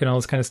park and all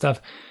this kind of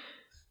stuff.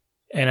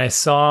 And I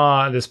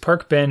saw this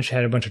park bench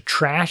had a bunch of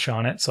trash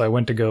on it. So I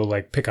went to go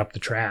like pick up the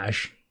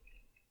trash.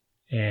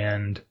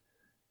 And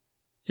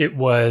it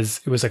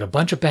was like a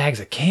bunch of bags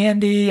of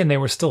candy and they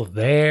were still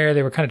there.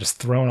 They were kind of just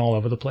thrown all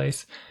over the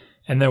place.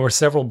 And there were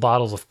several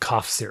bottles of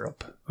cough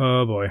syrup.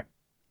 Oh, boy.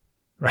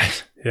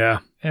 Right? Yeah.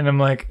 And I'm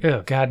like,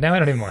 oh, God, now I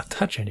don't even want to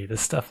touch any of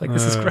this stuff. Like,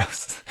 this is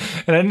gross.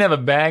 And I didn't have a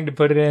bag to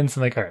put it in.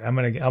 So I'm like, all right,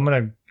 I'm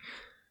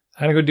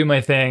gonna go do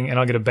my thing and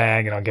I'll get a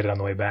bag and I'll get it on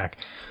the way back.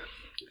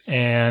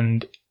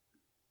 And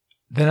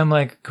then I'm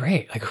like,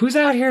 great. Like, who's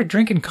out here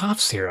drinking cough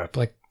syrup?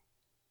 Like,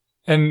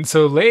 and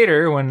so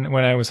later when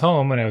I was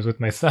home, when I was with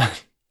my son,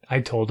 I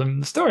told him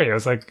the story. I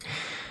was like,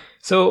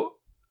 so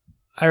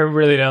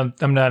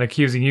I'm not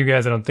accusing you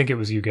guys. I don't think it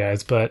was you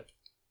guys, but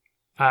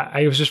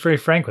I was just very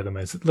frank with him.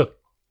 I said, look,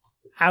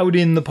 out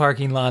in the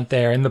parking lot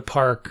there, in the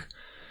park,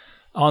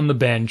 on the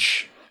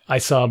bench, I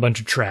saw a bunch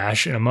of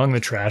trash, and among the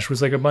trash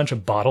was like a bunch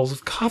of bottles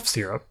of cough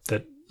syrup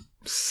that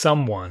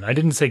someone, I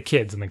didn't say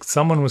kids, I'm like,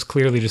 someone was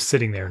clearly just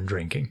sitting there and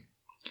drinking.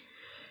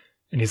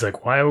 And he's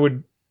like, why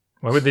would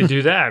they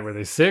do that? Were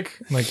they sick?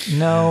 I'm like,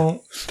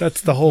 no.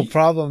 That's the whole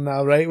problem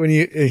now, right? When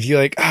you're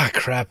like,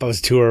 crap, I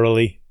was too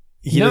early.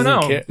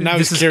 No. Care. Now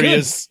he's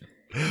curious.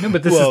 No,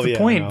 but this is the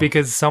point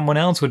because someone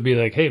else would be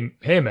like,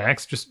 hey,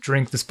 Max, just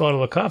drink this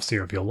bottle of cough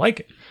syrup. You'll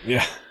like it.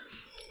 Yeah.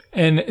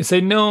 And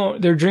say, no,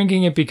 they're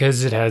drinking it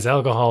because it has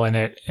alcohol in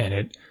it and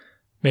it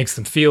makes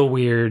them feel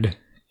weird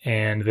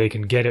and they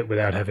can get it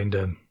without having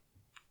to,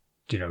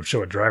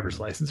 show a driver's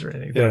license or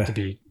anything. They have to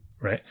be,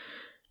 right?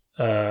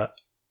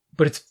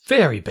 But it's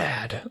very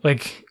bad,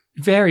 like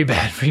very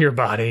bad for your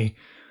body.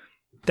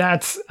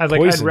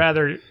 I'd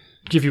rather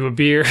give you a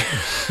beer.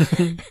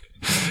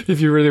 If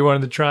you really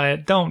wanted to try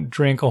it, don't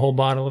drink a whole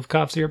bottle of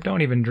cough syrup.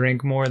 Don't even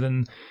drink more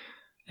than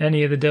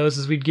any of the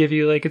doses we'd give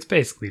you. Like, it's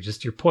basically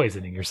just you're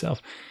poisoning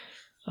yourself.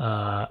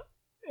 And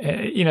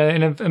we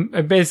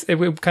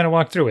kind of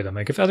walked through with them.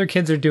 Like, if other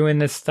kids are doing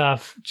this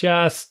stuff,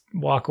 just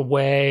walk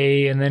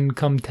away and then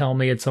come tell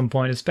me at some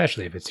point,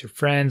 especially if it's your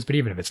friends, but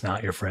even if it's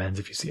not your friends,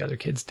 if you see other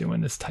kids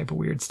doing this type of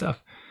weird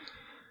stuff.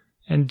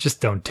 And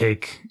just don't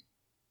take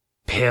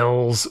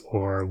pills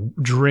or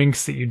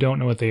drinks that you don't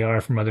know what they are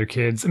from other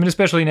kids. I mean,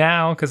 especially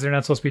now because they're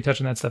not supposed to be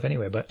touching that stuff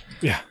anyway. But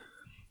yeah,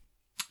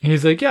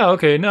 he's like, yeah,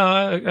 okay, no,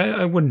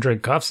 I wouldn't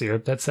drink cough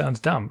syrup. That sounds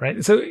dumb,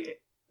 right? So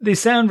they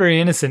sound very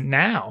innocent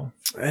now.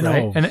 I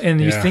know, right? And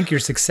you think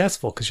you're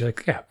successful because you're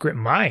like, yeah, great,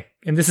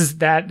 and this is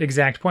that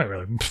exact point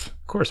where like, of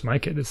course, my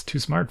kid is too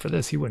smart for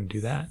this. He wouldn't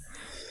do that.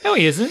 No,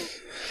 he isn't.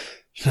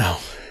 No.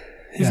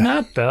 He's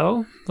not,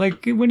 though.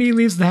 Like, when he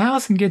leaves the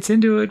house and gets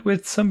into it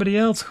with somebody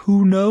else,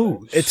 who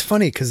knows? It's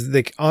funny because,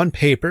 like, on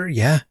paper,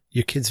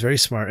 your kid's very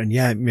smart, and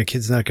yeah, your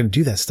kid's not going to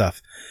do that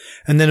stuff.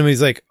 And then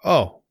he's like,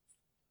 oh,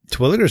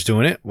 Twilliger's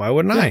doing it. Why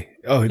wouldn't I?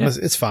 Oh,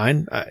 it's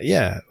fine.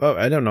 Yeah. Oh,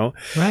 I don't know.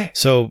 Right.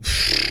 So,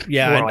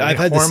 yeah, I've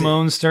had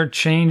hormones start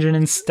changing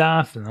and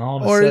stuff, and all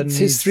of a sudden,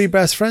 his 3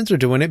 best friends are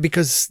doing it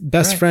because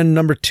best friend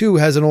number 2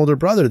 has an older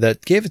brother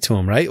that gave it to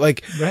him. Right.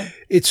 Like,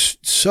 it's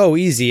so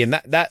easy. And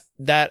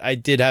that I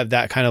did have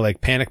that kind of like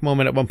panic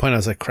moment at one point. I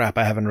was like, crap,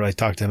 I haven't really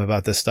talked to him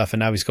about this stuff.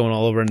 And now he's going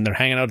all over, and they're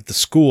hanging out at the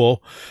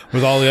school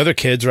with all the other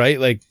kids. Right.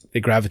 Like,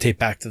 they gravitate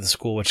back to the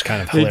school, which is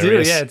kind of hilarious. They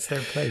do. Yeah. It's their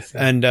place.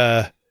 Yeah. And,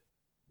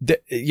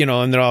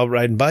 and they're all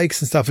riding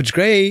bikes and stuff, which is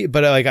great,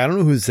 but like, I don't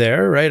know who's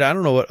there, right? I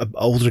don't know what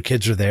older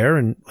kids are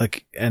there.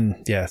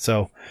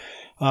 So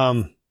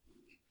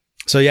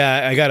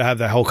yeah, I got to have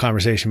that whole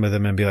conversation with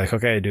him and be like,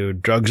 okay,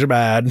 dude, drugs are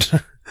bad.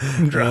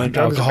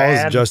 Alcohol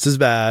is just as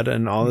bad,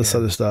 and all this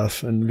other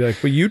stuff. And be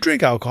like, well, you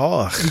drink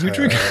alcohol. You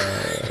drink.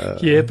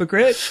 You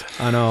hypocrite.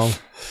 I know.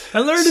 I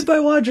learned it by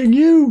watching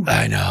you.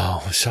 I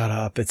know. Shut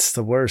up. It's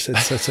the worst.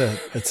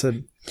 It's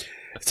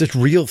a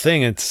real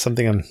thing. It's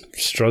something I'm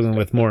struggling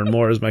with more and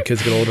more as my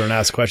kids get older and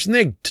ask questions.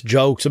 They make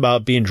jokes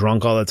about being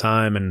drunk all the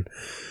time, and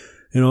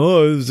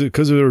is it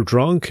because they're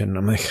drunk? And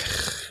I'm like,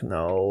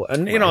 no.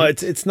 And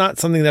it's not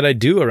something that I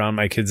do around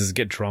my kids is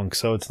get drunk.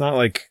 So it's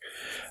not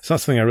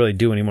something I really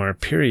do anymore.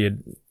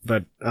 Period.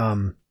 But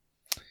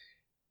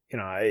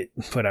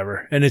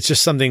whatever. And it's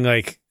just something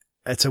like,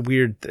 it's a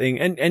weird thing,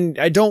 and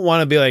I don't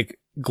want to be like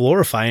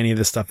glorify any of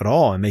this stuff at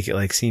all and make it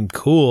like seem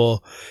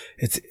cool.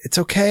 It's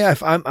okay.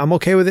 I'm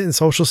okay with it in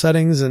social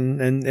settings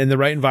and in the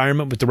right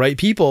environment with the right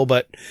people,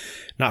 but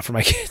not for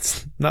my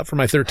kids, not for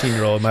my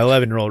 13-year-old, my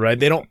 11-year-old, right?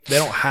 They don't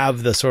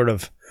have the sort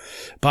of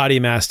body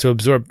mass to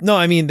absorb. No,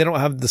 I mean, they don't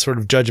have the sort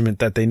of judgment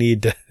that they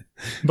need to.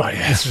 Body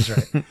mass is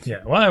right.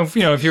 Yeah. Well, if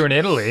you were in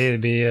Italy,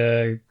 it'd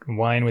be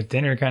wine with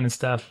dinner kind of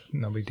stuff.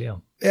 No big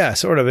deal. Yeah,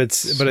 sort of.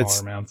 Smaller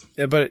amounts.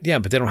 But they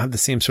don't have the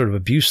same sort of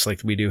abuse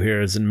like we do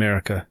here as in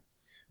America.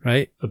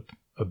 Right?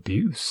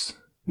 Abuse.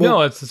 Well,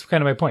 no, it's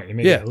kind of my point. You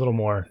make it a little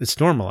more. It's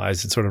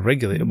normalized. It's sort of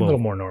regulated. A little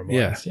more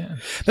normalized. Yeah.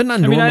 But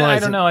not normalized. I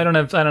don't know. I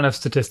don't have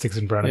statistics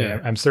in front of me.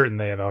 I'm certain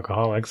they have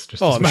alcoholics.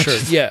 Just as I'm much. Sure.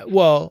 Yeah.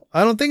 Well,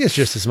 I don't think it's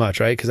just as much,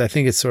 right? Because I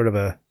think it's sort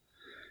of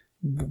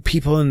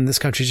people in this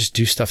country just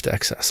do stuff to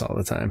excess all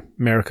the time.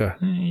 America.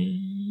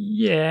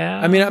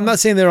 Yeah. I mean, I'm not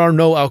saying there are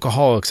no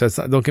alcoholics.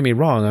 Don't get me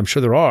wrong. I'm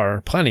sure there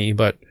are plenty,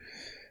 but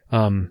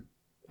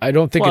I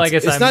don't think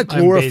it's not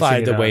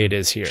glorified the way it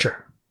is here.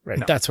 Sure. Right.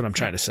 No. That's what I'm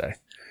trying to say.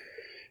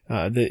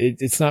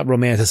 It's not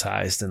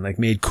romanticized and like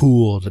made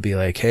cool to be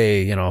like,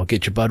 hey,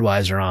 get your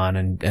Budweiser on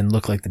and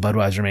look like the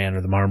Budweiser man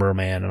or the Marlboro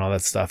man and all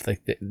that stuff.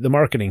 Like the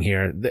marketing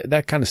here,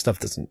 that kind of stuff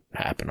doesn't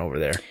happen over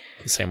there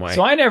the same way.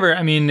 So at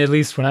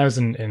least when I was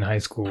in high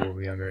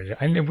school, younger,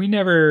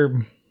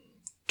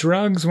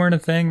 drugs weren't a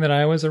thing that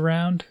I was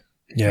around.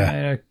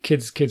 Yeah.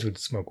 Kids would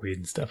smoke weed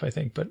and stuff, I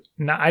think, but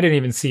I didn't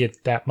even see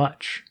it that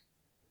much.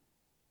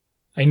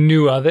 I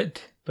knew of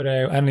it, but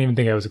I don't even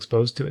think I was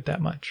exposed to it that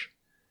much.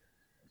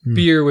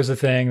 Beer was a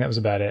thing. That was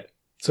about it.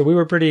 So we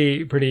were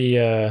pretty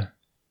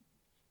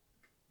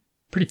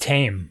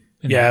tame.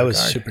 Yeah, I was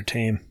super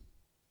tame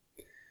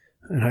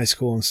in high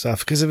school and stuff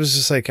because it was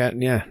just like, I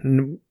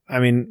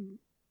mean,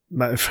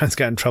 my friends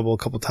got in trouble a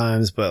couple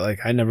times, but like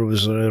I never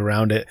was really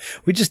around it.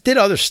 We just did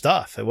other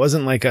stuff. We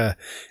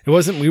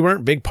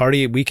weren't big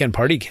weekend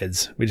party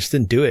kids. We just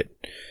didn't do it.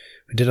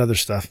 We did other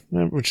stuff,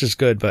 which is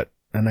good,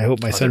 and I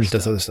hope my son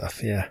does other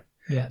stuff. Yeah.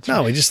 Yeah.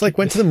 No, we just like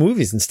went to the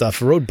movies and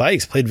stuff, rode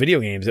bikes, played video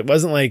games. It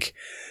wasn't like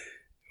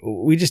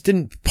we just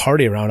didn't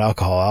party around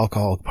alcohol.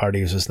 Alcoholic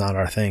parties was not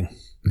our thing.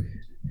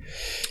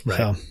 Right.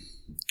 So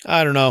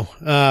I don't know.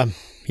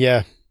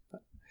 Yeah.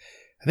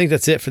 I think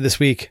that's it for this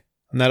week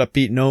on that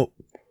upbeat note.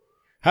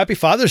 Happy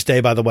Father's Day,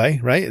 by the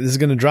way, right? This is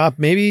going to drop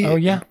maybe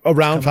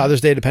around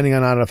Father's Day, depending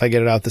on if I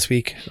get it out this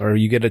week or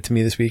you get it to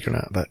me this week or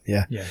not. But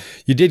yeah.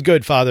 You did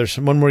good, fathers.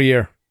 One more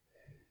year.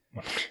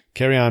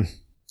 Carry on.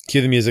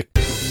 Cue the music.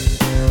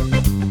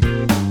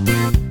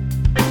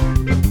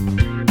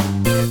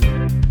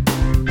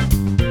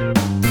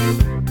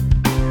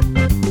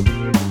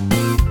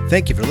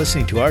 Thank you for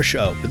listening to our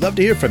show. We'd love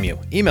to hear from you.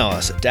 Email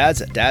us at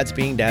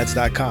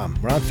dads@dadsbeingdads.com.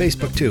 We're on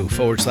Facebook too,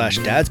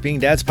 /Dads Being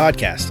Dads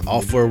Podcast.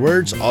 All 4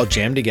 words, all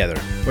jammed together.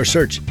 Or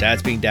search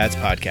Dads Being Dads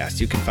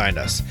Podcast. You can find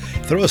us.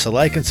 Throw us a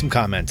like and some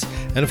comments.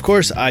 And of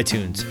course,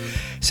 iTunes.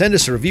 Send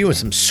us a review and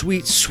some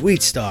sweet,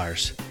 sweet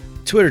stars.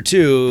 Twitter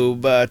too,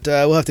 but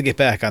we'll have to get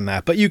back on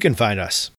that. But you can find us.